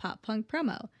episode of Pop Punk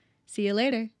Promo. See you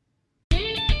later.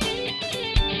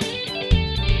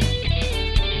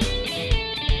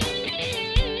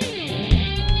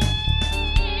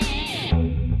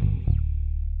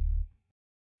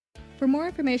 For more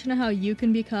information on how you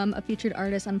can become a featured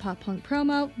artist on Pop Punk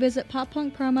Promo, visit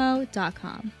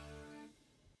poppunkpromo.com.